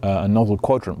throttle and nozzle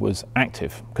quadrant was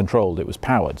active, controlled, it was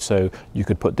powered, so you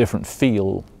could put different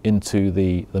feel into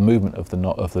the movement of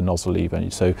the nozzle lever,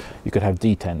 and so you could have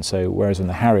detent. So whereas in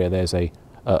the Harrier there's a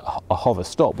hover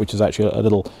stop, which is actually a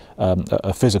little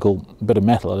a physical bit of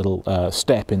metal, a little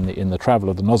step in the travel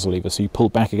of the nozzle lever. So you pull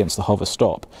back against the hover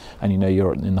stop, and you know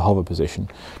you're in the hover position.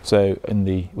 So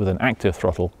with an active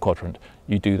throttle quadrant,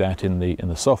 you do that in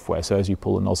the software. So as you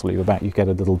pull the nozzle lever back, you get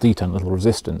a little detent, little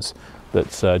resistance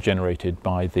that's generated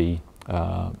by the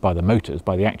motors,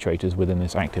 by the actuators within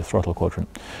this active throttle quadrant.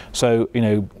 So, you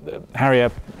know,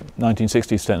 Harrier,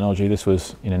 1960s technology, this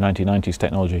was, you know, 1990s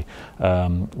technology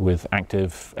with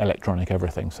active electronic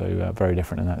everything, so very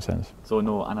different in that sense. So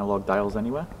no analog dials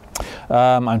anywhere?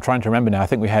 I'm trying to remember now. I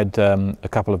think we had a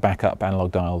couple of backup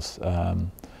analog dials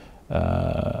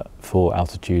for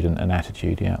altitude and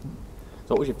attitude, yeah.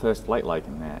 So what was your first flight like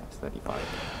in the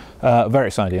X-35? Very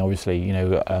exciting, obviously, you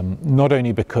know, not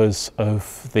only because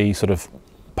of the sort of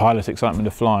pilot excitement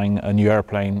of flying a new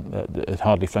airplane that had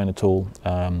hardly flown at all.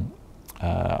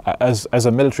 As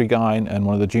a military guy and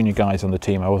one of the junior guys on the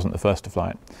team, I wasn't the first to fly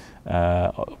it,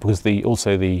 because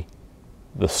also the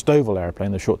Stovall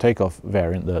airplane, the short takeoff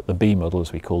variant, the B model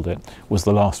as we called it, was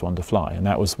the last one to fly, and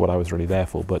that was what I was really there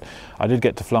for. But I did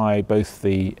get to fly both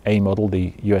the A model,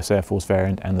 the US Air Force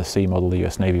variant, and the C model, the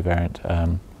US Navy variant.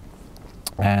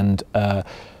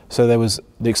 So there was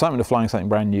the excitement of flying something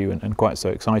brand new and quite so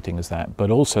exciting as that,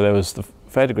 but also there was the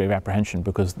fair degree of apprehension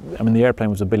because, I mean, the airplane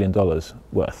was $1 billion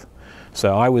worth.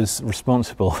 So I was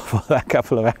responsible for that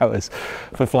couple of hours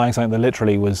for flying something that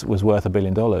literally was worth $1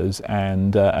 billion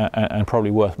and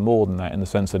probably worth more than that, in the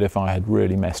sense that if I had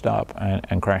really messed up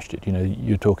and crashed it, you know,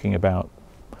 you're talking about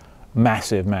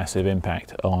massive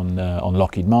impact on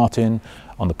Lockheed Martin,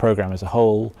 on the program as a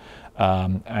whole.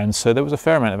 And so there was a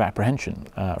fair amount of apprehension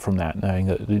from that, knowing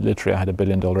that literally I had $1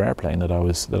 billion airplane that I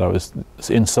was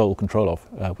in sole control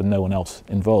of, with no one else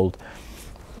involved.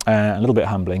 a little bit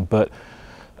humbling, but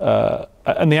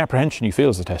and the apprehension you feel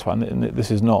as a test pilot, and this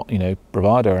is not, you know,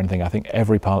 bravado or anything. I think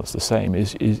every pilot's the same.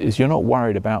 Is you're not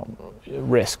worried about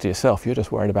risk to yourself. You're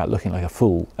just worried about looking like a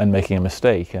fool and making a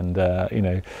mistake. And you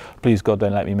know, please God,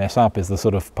 don't let me mess up is the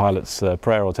sort of pilot's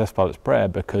prayer, or test pilot's prayer,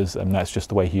 because that's just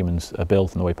the way humans are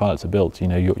built and the way pilots are built. You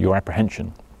know, your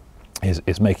apprehension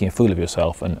is making a fool of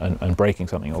yourself and breaking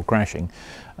something or crashing.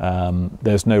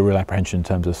 There's no real apprehension in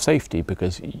terms of safety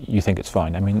because you think it's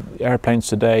fine. I mean, airplanes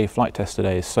today, flight tests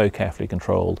today is so carefully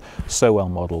controlled, so well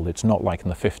modelled. It's not like in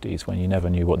the 50s when you never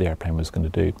knew what the airplane was going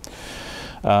to do.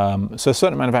 So a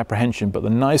certain amount of apprehension, but the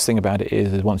nice thing about it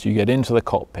is once you get into the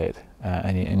cockpit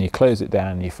and you close it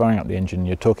down and you're firing up the engine,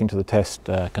 you're talking to the test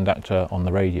conductor on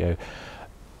the radio,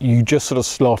 you just sort of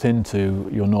slot into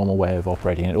your normal way of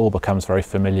operating. It all becomes very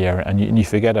familiar, and you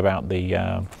forget about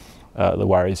the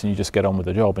worries, and you just get on with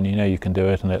the job, and you know you can do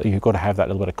it, and you've got to have that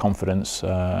little bit of confidence,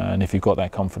 and if you've got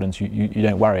that confidence, you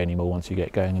don't worry anymore once you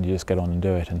get going, and you just get on and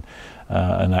do it, and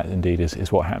that indeed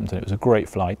is what happened. And it was a great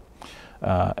flight.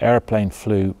 Airplane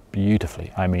flew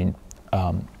beautifully. I mean,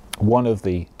 one of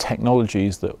the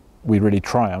technologies that we really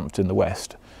triumphed in the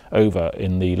West over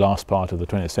in the last part of the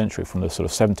 20th century, from the sort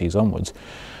of 70s onwards,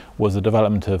 was the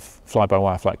development of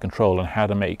fly-by-wire flight control and how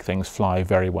to make things fly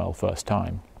very well first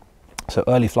time. So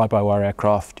early fly-by-wire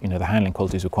aircraft, you know, the handling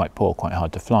qualities were quite poor, quite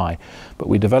hard to fly, but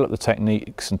we developed the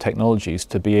techniques and technologies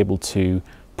to be able to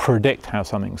predict how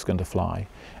something's going to fly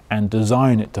and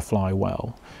design it to fly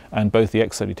well. And both the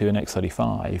X-32 and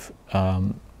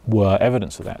X-35 were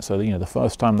evidence of that. So, you know, the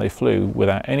first time they flew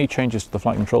without any changes to the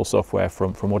flight control software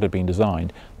from what had been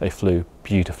designed, they flew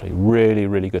beautifully. Really,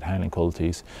 really good handling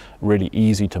qualities, really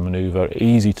easy to maneuver,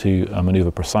 easy to maneuver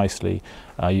precisely.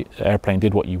 The airplane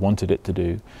did what you wanted it to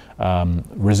do.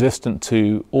 Resistant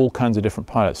to all kinds of different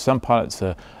pilots. Some pilots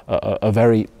are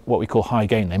very, what we call high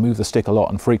gain. They move the stick a lot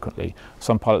and frequently.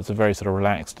 Some pilots are very sort of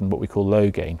relaxed and what we call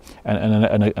low gain.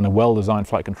 And a well-designed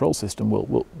flight control system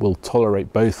will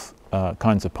tolerate both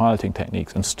kinds of piloting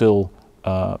techniques and still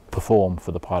perform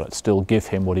for the pilot, still give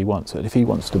him what he wants. So if he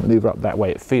wants to maneuver up that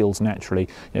way, it feels naturally.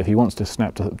 You know, if he wants to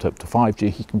snap to 5G,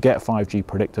 he can get 5G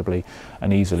predictably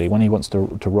and easily. When he wants to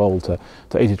roll to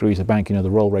 80 degrees of bank, you know, the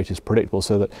roll rate is predictable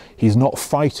so that he's not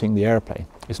fighting the airplane.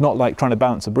 It's not like trying to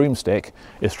balance a broomstick,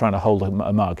 it's trying to hold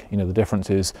a mug. You know, the difference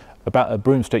is about a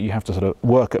broomstick you have to sort of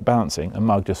work at balancing, a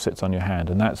mug just sits on your hand,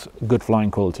 and that's good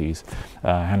flying qualities,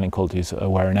 handling qualities,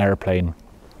 where an airplane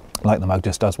like the mug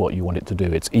just does what you want it to do.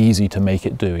 It's easy to make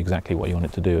it do exactly what you want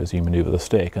it to do as you maneuver the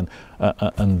stick, and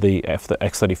the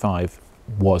X-35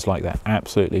 was like that.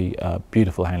 Absolutely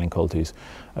beautiful handling qualities,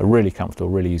 really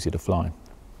comfortable, really easy to fly.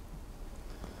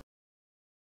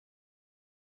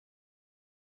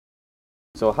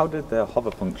 So how did the hover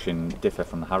function differ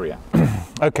from the Harrier?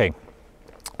 Okay,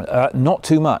 not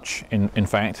too much in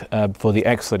fact for the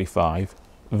X-35.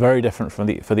 Very different for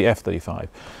the F-35.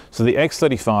 So the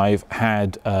X-35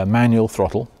 had manual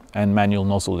throttle and manual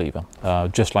nozzle lever,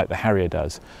 just like the Harrier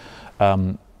does.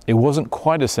 It wasn't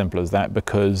quite as simple as that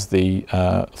because the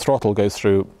throttle goes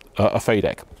through a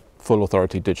FADEC, full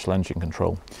authority digital engine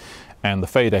control. And the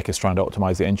FADEC is trying to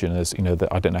optimize the engine. As you know,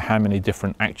 I don't know how many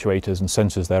different actuators and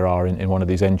sensors there are in one of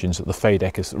these engines, that the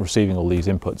FADEC is receiving all these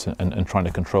inputs and trying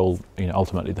to control, you know,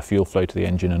 ultimately the fuel flow to the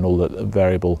engine and all the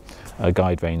variable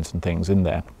guide vanes and things in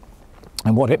there.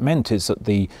 And what it meant is that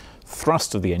the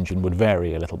thrust of the engine would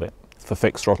vary a little bit for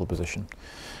fixed throttle position.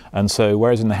 And so,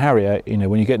 whereas in the Harrier, you know,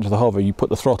 when you get into the hover, you put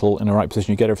the throttle in the right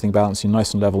position, you get everything balanced, you're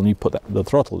nice and level, and you put the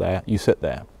throttle there, you sit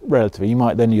there relatively.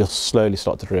 You'll slowly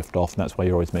start to drift off, and that's why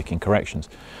you're always making corrections.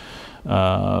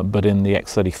 But in the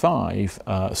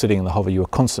X-35, sitting in the hover, you are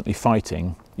constantly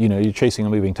fighting. You know, you're chasing a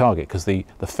moving target because the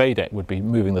FADEC would be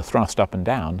moving the thrust up and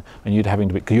down, and you'd having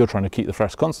to because you're trying to keep the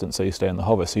thrust constant, so you stay in the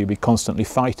hover. So you'd be constantly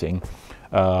fighting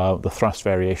the thrust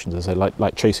variations, as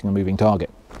like chasing a moving target.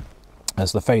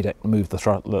 As the FADEC moved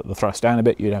the thrust down a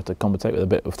bit, you'd have to compensate with a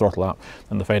bit of throttle up,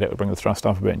 and the FADEC would bring the thrust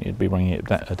up a bit, and you'd be bringing it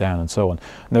down, and so on.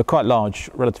 And there were quite large,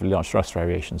 relatively large thrust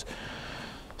variations.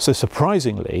 So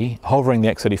surprisingly, hovering the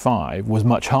X-35 was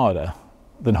much harder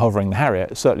than hovering the Harrier,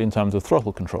 certainly in terms of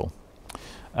throttle control.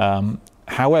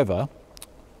 However,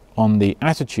 on the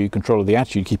attitude, control of the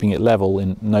attitude, keeping it level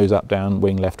in nose up, down,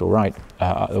 wing left or right,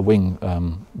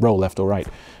 roll left or right,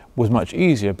 was much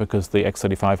easier because the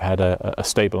X-35 had a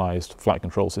stabilized flight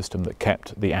control system that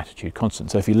kept the attitude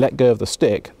constant. So if you let go of the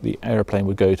stick, the aeroplane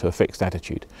would go to a fixed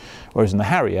attitude. Whereas in the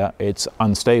Harrier, it's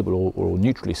unstable or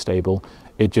neutrally stable.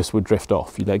 It just would drift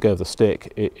off. You let go of the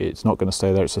stick, it's not going to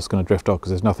stay there, it's just going to drift off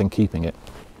because there's nothing keeping it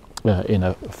in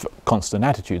a constant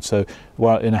attitude. So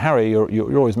while in a Harrier,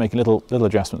 you're always making little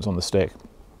adjustments on the stick.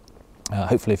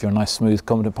 Hopefully if you're a nice smooth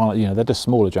competent pilot, you know, they're just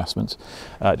small adjustments,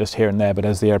 just here and there, but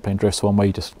as the airplane drifts one way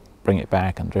you just bring it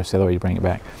back, and drifts the other way you bring it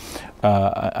back.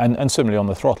 And similarly on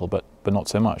the throttle, but not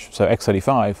so much. So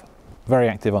X-35, very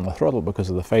active on the throttle because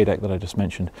of the FADEC that I just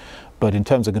mentioned, but in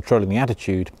terms of controlling the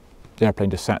attitude, the airplane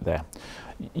just sat there.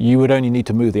 You would only need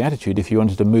to move the attitude if you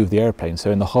wanted to move the airplane. So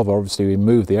in the hover, obviously we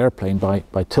move the airplane by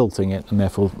tilting it, and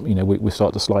therefore, you know, we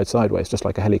start to slide sideways, just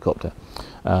like a helicopter,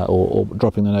 or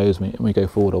dropping the nose and we go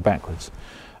forward or backwards.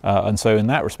 And so in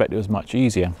that respect, it was much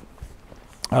easier.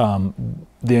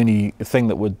 The only thing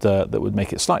that would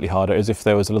make it slightly harder is if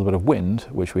there was a little bit of wind,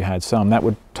 which we had some, that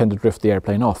would tend to drift the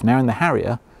airplane off. Now in the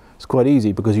Harrier, it's quite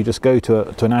easy because you just go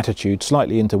to an attitude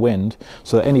slightly into wind,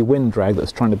 so that any wind drag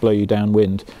that's trying to blow you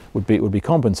downwind would be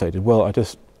compensated. Well, I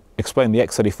just explained the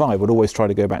X-35 would always try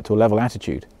to go back to a level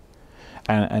attitude,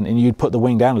 and you'd put the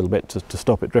wing down a little bit to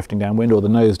stop it drifting downwind, or the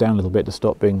nose down a little bit to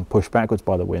stop being pushed backwards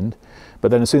by the wind.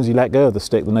 But then as soon as you let go of the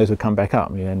stick, the nose would come back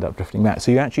up and you end up drifting back.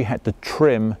 So you actually had to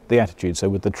trim the attitude. So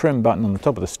with the trim button on the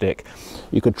top of the stick,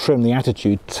 you could trim the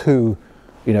attitude to,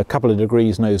 you know, a couple of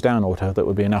degrees nose down order that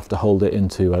would be enough to hold it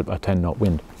into a 10 knot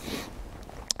wind.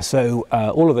 So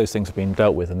all of those things have been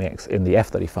dealt with in the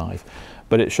F-35,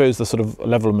 but it shows the sort of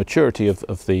level of maturity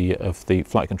of the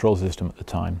flight control system at the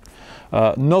time.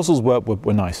 Nozzles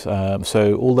were nice.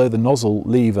 So although the nozzle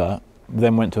lever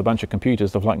then went to a bunch of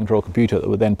computers, the flight control computer that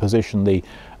would then position the,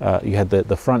 you had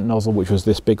the front nozzle, which was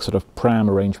this big sort of pram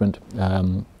arrangement.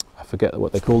 I forget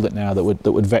what they called it now, that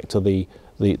would vector the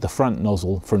front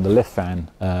nozzle from the lift fan,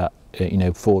 you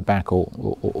know, forward, back,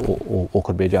 or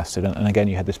could be adjusted. And again,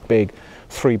 you had this big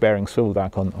 3-bearing swivel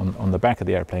back on the back of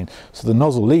the airplane. So the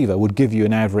nozzle lever would give you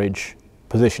an average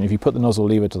position. If you put the nozzle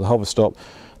lever to the hover stop,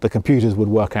 the computers would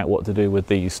work out what to do with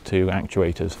these two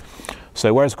actuators.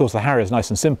 So whereas of course the Harrier is nice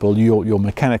and simple, you're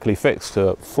mechanically fixed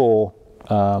to 4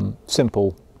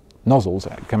 simple nozzles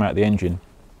that come out of the engine.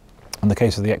 In the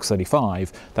case of the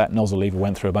X-35, that nozzle lever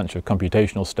went through a bunch of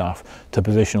computational stuff to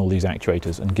position all these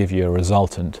actuators and give you a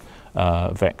resultant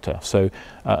vector. So,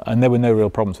 and there were no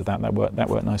real problems with that. That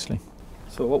worked nicely.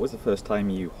 So what was the first time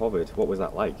you hovered? What was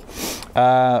that like?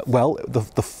 Well,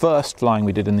 the first flying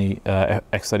we did in the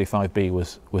X-35B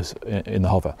was in the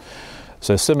hover.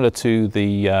 So similar to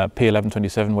the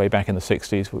P1127 way back in the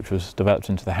 60s, which was developed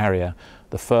into the Harrier,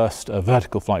 the first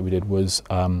vertical flight we did was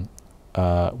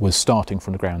starting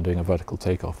from the ground, doing a vertical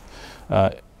takeoff.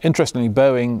 Interestingly,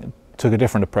 Boeing took a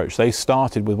different approach. They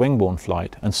started with wing-borne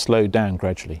flight and slowed down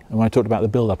gradually. And when I talked about the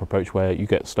build-up approach, where you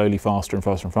get slowly faster and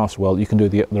faster and faster, well, you can do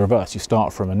the reverse. You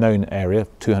start from a known area,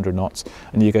 200 knots,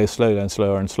 and you go slower and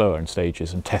slower and slower in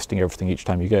stages, and testing everything each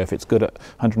time you go. If it's good at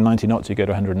 190 knots, you go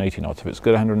to 180 knots. If it's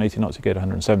good at 180 knots, you go to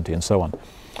 170, and so on.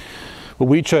 Well,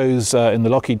 we chose in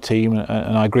the Lockheed team,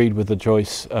 and I agreed with the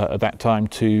choice at that time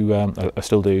to, I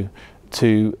still do,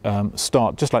 to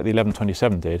start just like the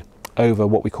 1127 did, over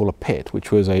what we call a pit,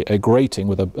 which was a grating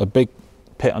with a big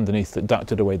pit underneath that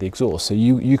ducted away the exhaust. So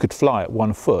you could fly at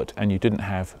 1 foot and you didn't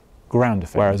have ground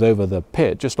effect. Whereas over the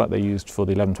pit, just like they used for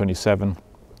the 1127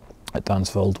 at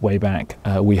Dunsfold way back,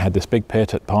 we had this big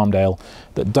pit at Palmdale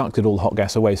that ducted all the hot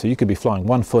gas away. So you could be flying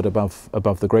 1 foot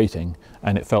above the grating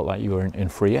and it felt like you were in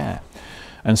free air.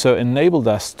 And so it enabled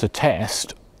us to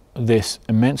test this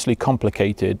immensely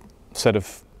complicated set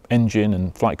of engine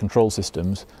and flight control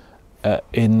systems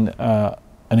in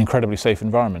an incredibly safe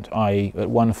environment, i.e. at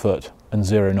 1 foot and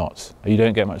 0 knots. You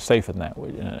don't get much safer than that.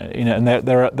 You know, and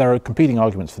there are competing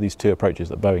arguments for these two approaches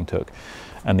that Boeing took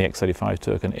and the X-35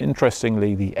 took. And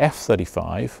interestingly, the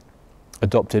F-35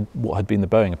 adopted what had been the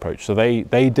Boeing approach. So they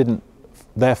didn't,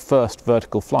 their first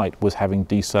vertical flight was having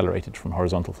decelerated from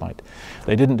horizontal flight.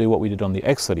 They didn't do what we did on the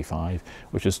X-35,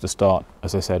 which is to start,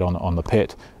 as I said, on the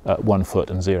pit at 1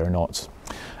 foot and 0 knots.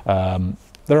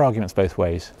 There are arguments both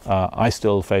ways. I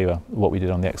still favour what we did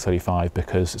on the X-35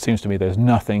 because it seems to me there's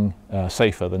nothing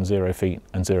safer than 0 feet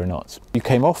and 0 knots. You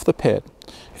came off the pit,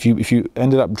 if you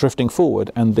ended up drifting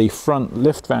forward and the front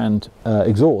lift van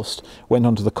exhaust went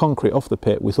onto the concrete off the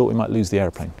pit, we thought we might lose the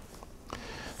airplane.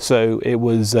 So it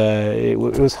was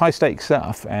high stakes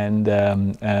stuff and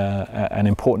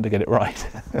important to get it right.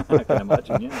 I can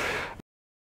imagine, yeah.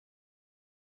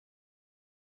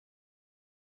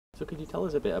 So could you tell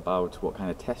us a bit about what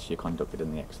kind of tests you conducted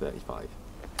in the X-35?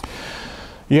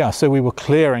 Yeah, so we were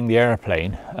clearing the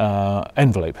airplane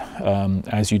envelope.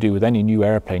 As you do with any new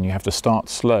airplane, you have to start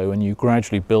slow and you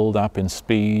gradually build up in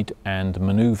speed and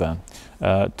manoeuvre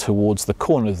towards the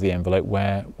corners of the envelope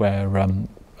where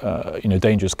you know,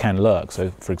 dangers can lurk.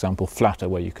 So, for example, flutter,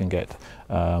 where you can get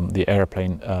the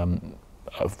airplane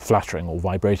fluttering or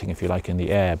vibrating, if you like, in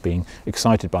the air, being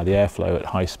excited by the airflow at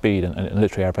high speed, and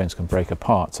literally airplanes can break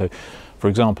apart. So For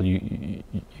example, you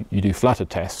do flutter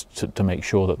tests to make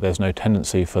sure that there's no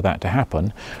tendency for that to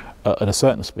happen at a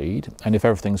certain speed, and if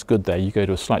everything's good there, you go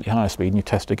to a slightly higher speed and you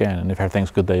test again, and if everything's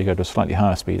good there, you go to a slightly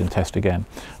higher speed and test again.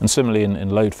 And similarly in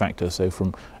load factors, so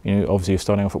from, obviously you're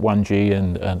starting off at 1G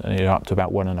and you're up to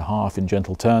about 1.5 in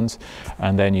gentle turns,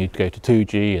 and then you go to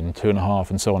 2G and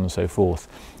 2.5 and so on and so forth.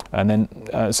 And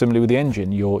then similarly with the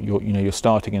engine, you're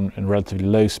starting in relatively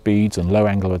low speeds and low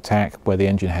angle of attack where the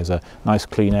engine has a nice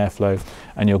clean airflow,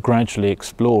 and you're gradually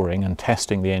exploring and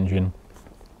testing the engine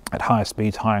at higher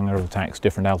speeds, higher angle of attacks,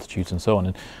 different altitudes and so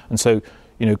on. And so,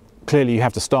 clearly you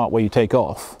have to start where you take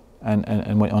off.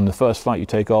 And when, on the first flight you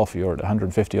take off, you're at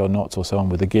 150 odd knots or so on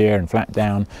with the gear and flat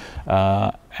down,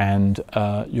 and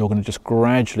you're going to just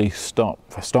gradually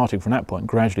starting from that point,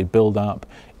 gradually build up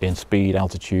in speed,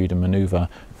 altitude and maneuver,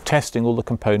 testing all the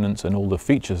components and all the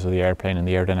features of the airplane and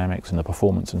the aerodynamics and the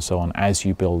performance and so on as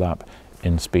you build up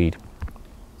in speed.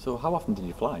 So how often did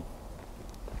you fly?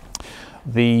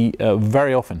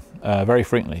 Very often, very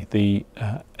frequently. The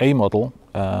A model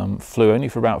flew only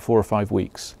for about 4 or 5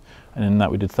 weeks, and in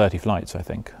that we did 30 flights, I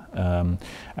think. And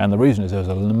the reason is there was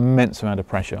an immense amount of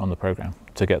pressure on the program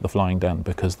to get the flying done,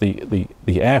 because the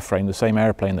airframe, the same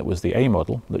airplane that was the A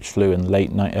model, which flew in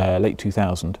late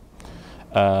 2000,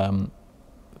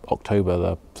 October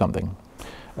the something,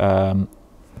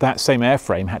 that same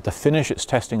airframe had to finish its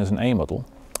testing as an A model,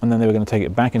 and then they were going to take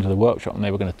it back into the workshop and they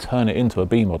were going to turn it into a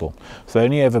B model. So they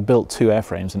only ever built 2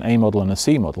 airframes, an A model and a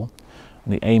C model,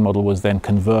 and the A model was then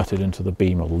converted into the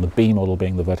B model, the B model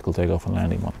being the vertical takeoff and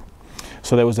landing model.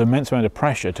 So there was an immense amount of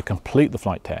pressure to complete the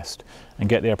flight test and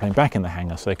get the airplane back in the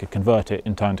hangar so they could convert it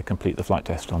in time to complete the flight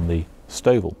test on the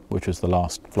Stovall, which was the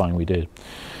last flying we did.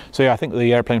 So yeah, I think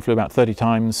the airplane flew about 30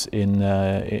 times in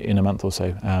a month or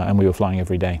so, and we were flying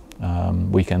every day,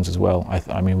 weekends as well.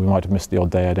 I mean, we might have missed the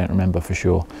odd day, I don't remember for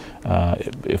sure,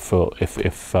 if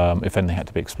anything had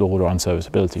to be explored or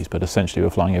unserviceabilities, but essentially we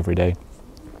were flying every day.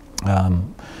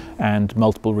 And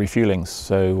multiple refuelings,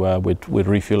 so we'd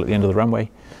refuel at the end of the runway,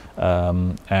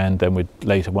 and then we'd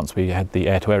later, once we had the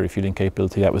air-to-air refueling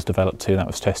capability, that was developed too, that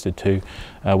was tested too,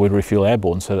 we'd refuel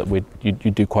airborne, so that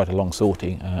you'd do quite a long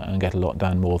sortie and get a lot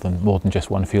done, more than just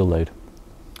one fuel load.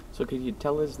 So could you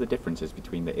tell us the differences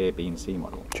between the A, B and C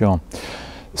model? Sure.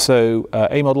 So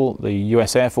A model, the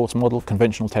US Air Force model,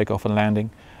 conventional takeoff and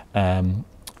landing,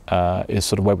 is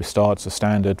sort of where we start. It's a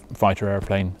standard fighter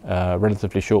airplane,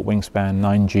 relatively short wingspan,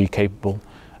 9G capable.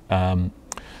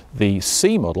 The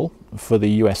C model for the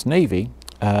US Navy,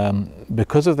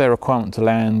 because of their requirement to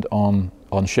land on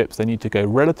ships, they need to go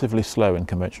relatively slow in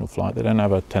conventional flight. They don't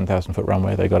have a 10,000 foot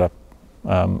runway, they got a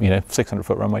 600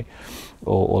 foot runway,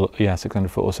 or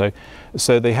 600 foot or so.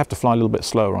 So they have to fly a little bit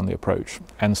slower on the approach.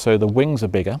 And so the wings are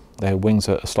bigger. Their wings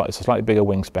are it's a slightly bigger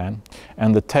wingspan,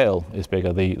 and the tail is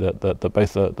bigger.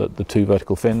 Both the 2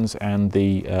 vertical fins and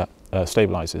the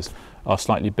stabilizers are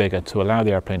slightly bigger to allow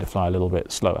the airplane to fly a little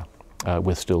bit slower,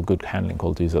 with still good handling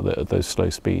qualities at those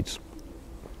slow speeds.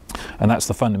 And that's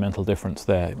the fundamental difference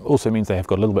there. It also means they have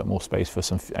got a little bit more space for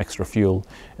some extra fuel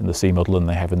in the C model than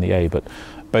they have in the A, but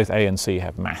both A and C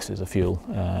have masses of fuel,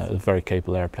 a very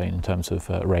capable airplane in terms of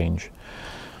range.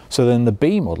 So then the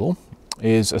B model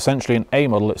is essentially an A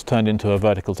model that's turned into a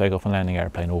vertical takeoff and landing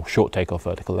airplane, or short takeoff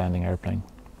vertical landing airplane.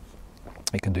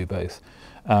 It can do both.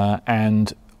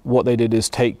 And what they did is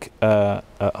take a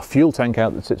fuel tank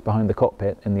out that sits behind the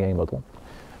cockpit in the A model,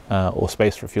 or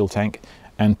space for a fuel tank,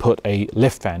 and put a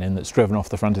lift fan in that's driven off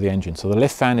the front of the engine. So the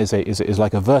lift fan is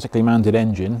like a vertically mounted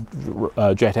engine,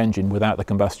 jet engine without the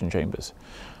combustion chambers.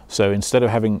 So instead of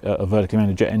having a vertically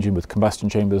mounted jet engine with combustion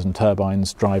chambers and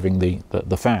turbines driving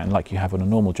the fan like you have on a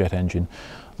normal jet engine,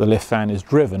 the lift fan is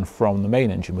driven from the main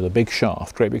engine with a big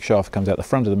shaft, great big shaft comes out the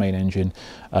front of the main engine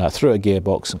through a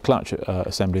gearbox and clutch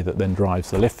assembly that then drives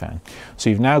the lift fan.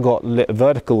 So you've now got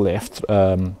vertical lift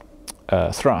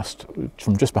thrust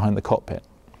from just behind the cockpit.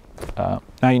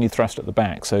 Now you need thrust at the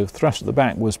back. So thrust at the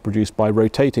back was produced by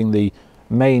rotating the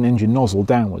main engine nozzle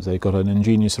downwards. They've got an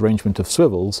ingenious arrangement of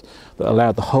swivels that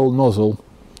allowed the whole nozzle,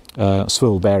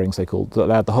 swivel bearings they called, that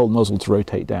allowed the whole nozzle to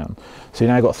rotate down. So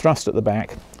you've now got thrust at the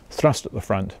back, thrust at the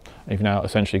front, and you've now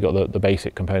essentially got the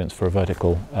basic components for a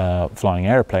vertical flying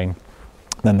airplane.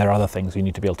 Then there are other things you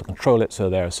need to be able to control it, so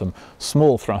there are some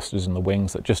small thrusters in the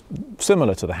wings that, just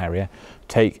similar to the Harrier,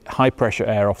 take high pressure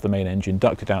air off the main engine,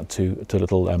 duct it out to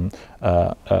little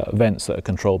vents that are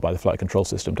controlled by the flight control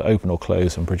system to open or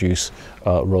close and produce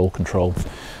roll control.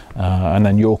 And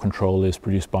then yaw control is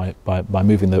produced by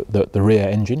moving the rear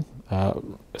engine.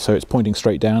 So it's pointing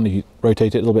straight down. You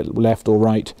rotate it a little bit left or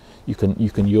right, you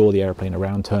can yaw the airplane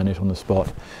around, turn it on the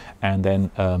spot. And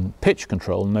then pitch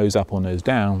control, nose up or nose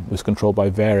down, was controlled by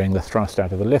varying the thrust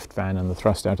out of the lift fan and the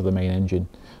thrust out of the main engine.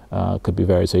 Could be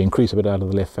varied. So you increase a bit out of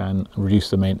the lift fan, reduce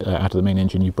the main out of the main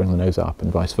engine, you bring the nose up,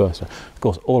 and vice versa. Of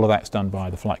course, all of that's done by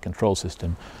the flight control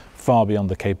system, far beyond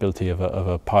the capability of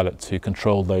a pilot to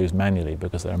control those manually,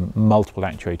 because there are multiple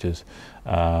actuators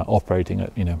operating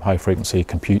at high frequency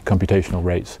computational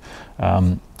rates.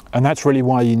 And that's really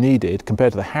why you needed,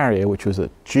 compared to the Harrier, which was a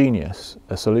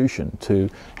solution to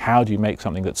how do you make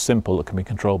something that's simple that can be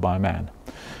controlled by a man.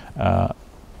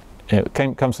 It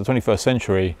comes to the 21st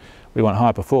century, we want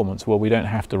higher performance. Well, we don't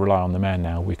have to rely on the man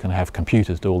now. We can have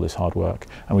computers do all this hard work,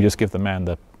 and we just give the man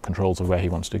the controls of where he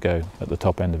wants to go at the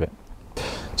top end of it.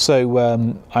 So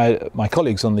my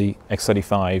colleagues on the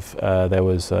X-35, there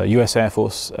was a US Air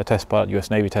Force test pilot,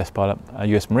 US Navy test pilot,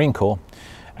 US Marine Corps,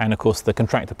 and of course the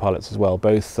contractor pilots as well,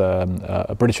 both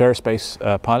a British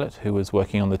Aerospace pilot who was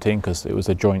working on the team, because it was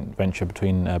a joint venture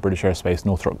between British Aerospace,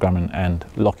 Northrop Grumman and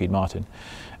Lockheed Martin,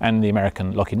 and the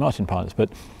American Lockheed Martin pilots. But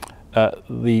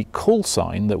the call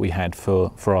sign that we had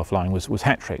for our flying was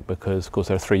hat trick, because of course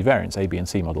there are 3 variants, A, B and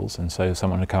C models, and so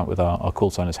someone had come up with our call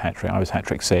sign as hat trick. I was hat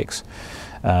trick 6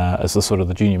 as the sort of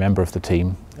the junior member of the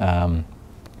team,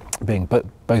 being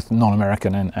both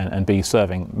non-American and B,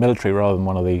 serving military rather than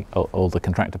one of the older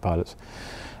contractor pilots.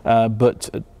 But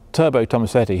Turbo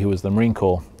Tomasetti, who was the Marine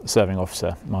Corps serving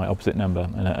officer, my opposite number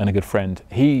and a good friend,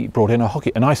 he brought in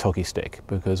an ice hockey stick,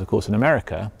 because of course in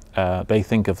America they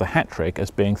think of the hat trick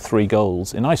as being 3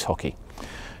 goals in ice hockey.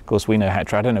 Of course we know hat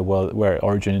trick, I don't know where it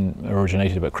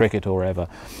originated, but cricket or wherever.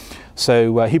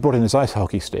 So he brought in his ice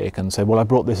hockey stick and said, well, I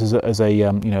brought this as a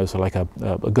sort of like a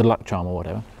good luck charm or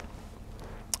whatever.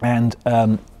 And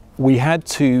we had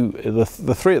to,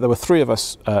 there were 3 of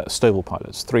us Stovall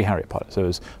pilots, 3 Harrier pilots. So it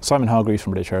was Simon Hargreaves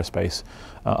from British Aerospace,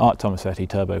 Art Tomasetti,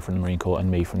 Turbo from the Marine Corps, and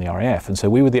me from the RAF. And so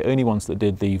we were the only ones that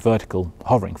did the vertical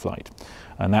hovering flight.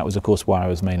 And that was, of course, why I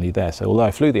was mainly there. So although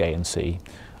I flew the A and C,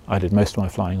 I did most of my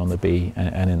flying on the B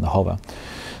and in the hover.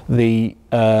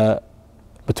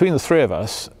 Between the 3 of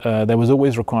us, there was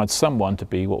always required someone to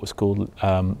be what was called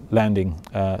landing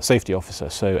safety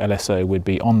officer. So LSO would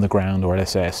be on the ground, or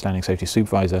LSS, landing safety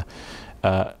supervisor,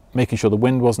 making sure the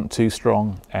wind wasn't too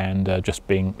strong, and just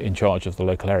being in charge of the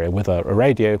local area with a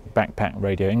radio, backpack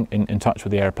radio, in touch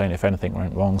with the airplane if anything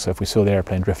went wrong. So if we saw the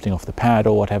airplane drifting off the pad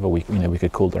or whatever, we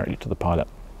could call directly to the pilot.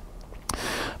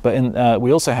 But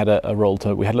we also had a role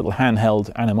we had a little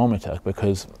handheld anemometer,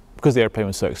 because the airplane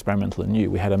was so experimental and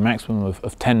new. We had a maximum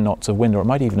of 10 knots of wind, or it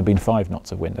might even have been 5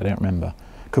 knots of wind, I don't remember.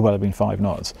 Could well have been 5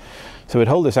 knots. So we'd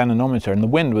hold this anemometer, and the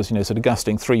wind was sort of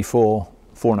gusting 3, 4,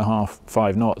 4.5,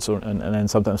 5 knots, and then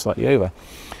sometimes slightly over.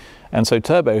 And so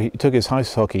Turbo, he took his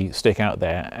ice hockey stick out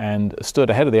there and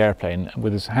stood ahead of the airplane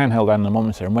with his handheld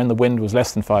anemometer, and when the wind was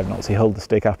less than 5 knots, he held the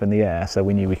stick up in the air, so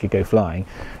we knew we could go flying.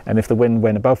 And if the wind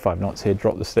went above 5 knots, he'd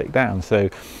drop the stick down. So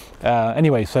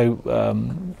anyway,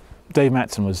 Dave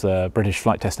Matson was the British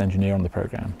flight test engineer on the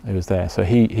programme who was there. So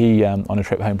he on a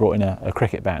trip home brought in a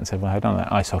cricket bat and said, well, I've done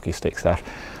that ice hockey stick stuff,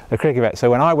 a cricket bat.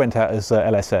 So when I went out as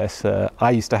LSS,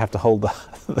 I used to have to hold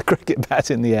the cricket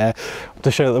bat in the air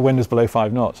to show that the wind was below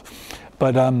 5 knots.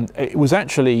 But it was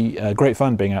actually great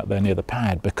fun being out there near the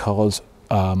pad, because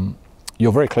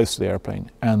you're very close to the airplane,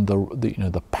 and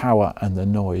the power and the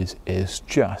noise is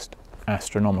just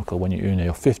astronomical when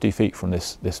you're 50 feet from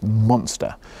this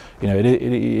monster.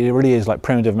 It really is like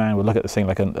primitive man would look at this thing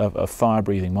like a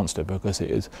fire-breathing monster, because it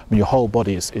is. I mean, your whole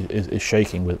body is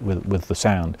shaking with the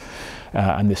sound,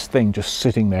 and this thing just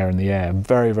sitting there in the air,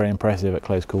 very, very impressive at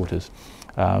close quarters.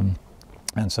 And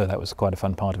so that was quite a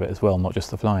fun part of it as well, not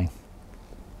just the flying.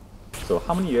 So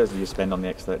how many years did you spend on the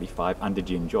X-35, and did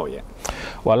you enjoy it?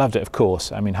 Well, I loved it, of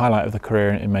course. I mean, highlight of the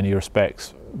career in many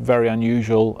respects. Very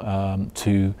unusual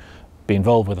to be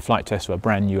involved with a flight test of a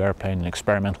brand new airplane, an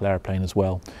experimental airplane as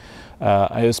well.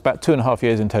 It was about 2.5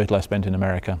 years in total I spent in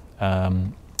America,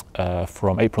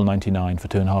 from April '99 for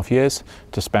 2.5 years,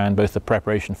 to span both the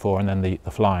preparation for and then the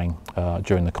flying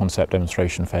during the concept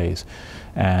demonstration phase,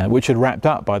 which had wrapped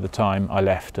up by the time I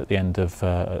left at the end of,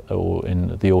 or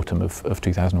in the autumn of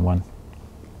 2001.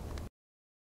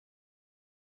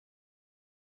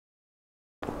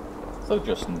 So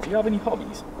Justin, do you have any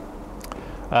hobbies?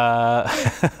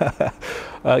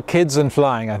 Kids and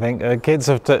flying, I think. Kids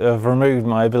have removed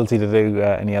my ability to do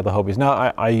any other hobbies.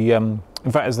 No,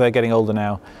 in fact, as they're getting older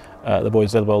now, the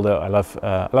boys are a little older, I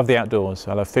love the outdoors.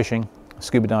 I love fishing,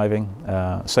 scuba diving,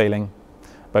 sailing,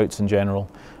 boats in general.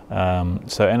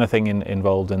 So anything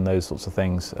involved in those sorts of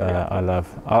things, I love.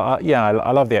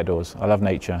 I love the outdoors. I love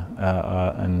nature,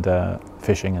 and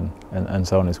fishing and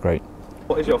so on is great.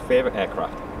 What is your favourite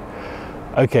aircraft?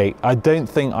 Okay, I don't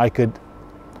think I could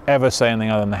ever say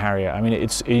anything other than the Harrier. I mean,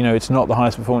 it's, you know, it's not the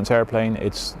highest performance airplane,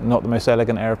 it's not the most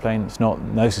elegant airplane, it's not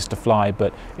nicest to fly,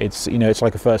 but it's, you know, it's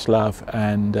like a first love,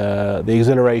 and the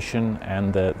exhilaration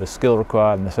and the skill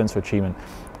required and the sense of achievement,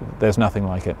 there's nothing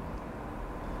like it.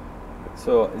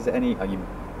 So is there any, you've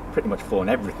pretty much flown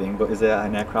everything, but is there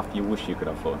an aircraft you wish you could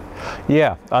have flown?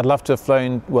 Yeah, I'd love to have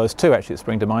flown, well, there's two actually that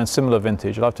spring to mind, similar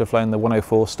vintage. I'd love to have flown the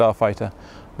 104 Starfighter,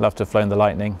 I'd love to have flown the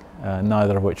Lightning,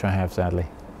 neither of which I have, sadly.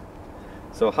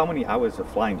 So how many hours of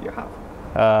flying do you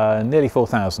have? Nearly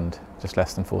 4,000, just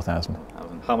less than 4,000.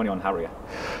 How many on Harrier?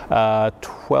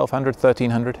 1,200,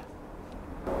 1,300.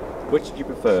 Which do you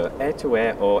prefer,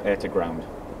 air-to-air or air-to-ground?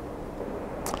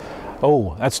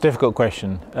 Oh, that's a difficult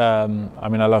question. I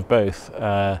mean, I love both.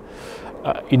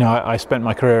 You know, I spent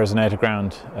my career as an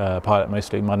air-to-ground pilot,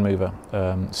 mostly mud mover.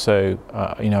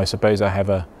 You know, I suppose I have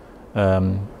a,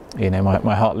 you know,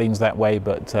 my heart leans that way.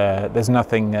 But there's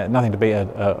nothing to beat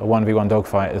a 1v1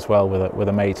 dogfight as well with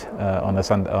a mate on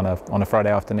a Friday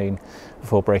afternoon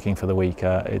before breaking for the week.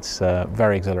 It's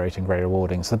very exhilarating, very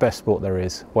rewarding. It's the best sport there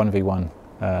is.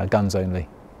 1v1, guns only.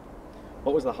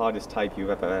 What was the hardest type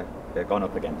you've ever gone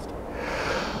up against?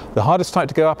 The hardest type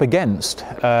to go up against?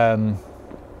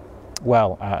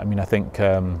 Well, I mean, I think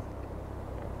the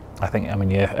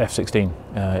F-16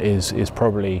 is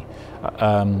probably.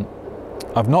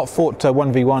 I've not fought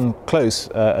 1v1 close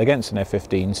against an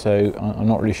F-15, so I'm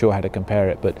not really sure how to compare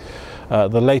it. But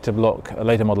the later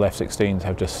model F-16s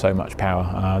have just so much power,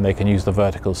 and they can use the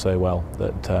vertical so well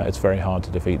that it's very hard to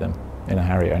defeat them in a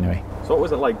Harrier, anyway. So, what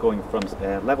was it like going from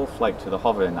level flight to the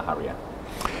hover in the Harrier?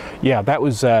 Yeah, that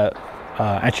was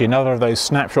actually another of those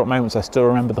snapshot moments. I still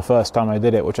remember the first time I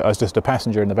did it, which I was just a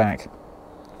passenger in the back.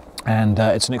 And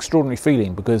it's an extraordinary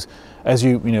feeling because, as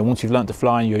you know, once you've learnt to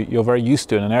fly, you're very used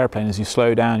to in an airplane. As you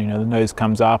slow down, you know, the nose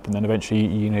comes up, and then eventually,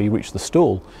 you know, you reach the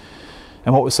stall.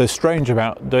 And what was so strange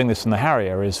about doing this in the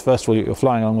Harrier is, first of all, you're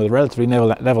flying along with a relatively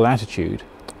level attitude,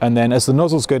 and then as the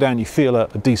nozzles go down, you feel a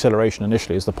deceleration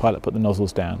initially as the pilot put the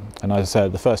nozzles down. And as I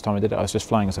said, the first time I did it, I was just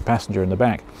flying as a passenger in the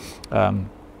back. I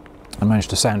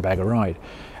managed to sandbag a ride,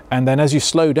 and then as you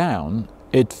slow down,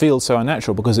 it feels so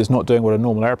unnatural because it's not doing what a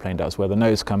normal airplane does, where the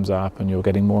nose comes up and you're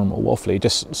getting more and more waffly.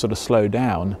 Just sort of slow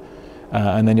down,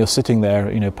 and then you're sitting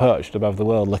there, you know, perched above the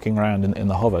world, looking around in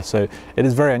the hover. So it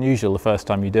is very unusual the first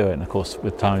time you do it, and of course,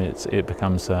 with time, it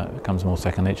becomes more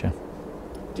second nature.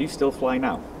 Do you still fly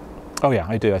now? Oh yeah,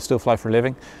 I do. I still fly for a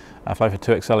living. I fly for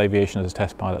 2XL Aviation as a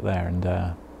test pilot there,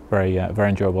 and very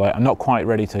enjoyable. I'm not quite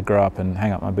ready to grow up and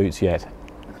hang up my boots yet.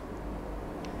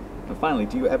 And finally,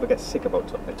 do you ever get sick about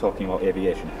talking about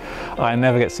aviation? I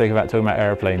never get sick about talking about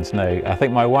airplanes, no. I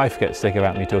think my wife gets sick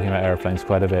about me talking about airplanes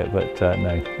quite a bit, but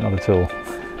no, not at all.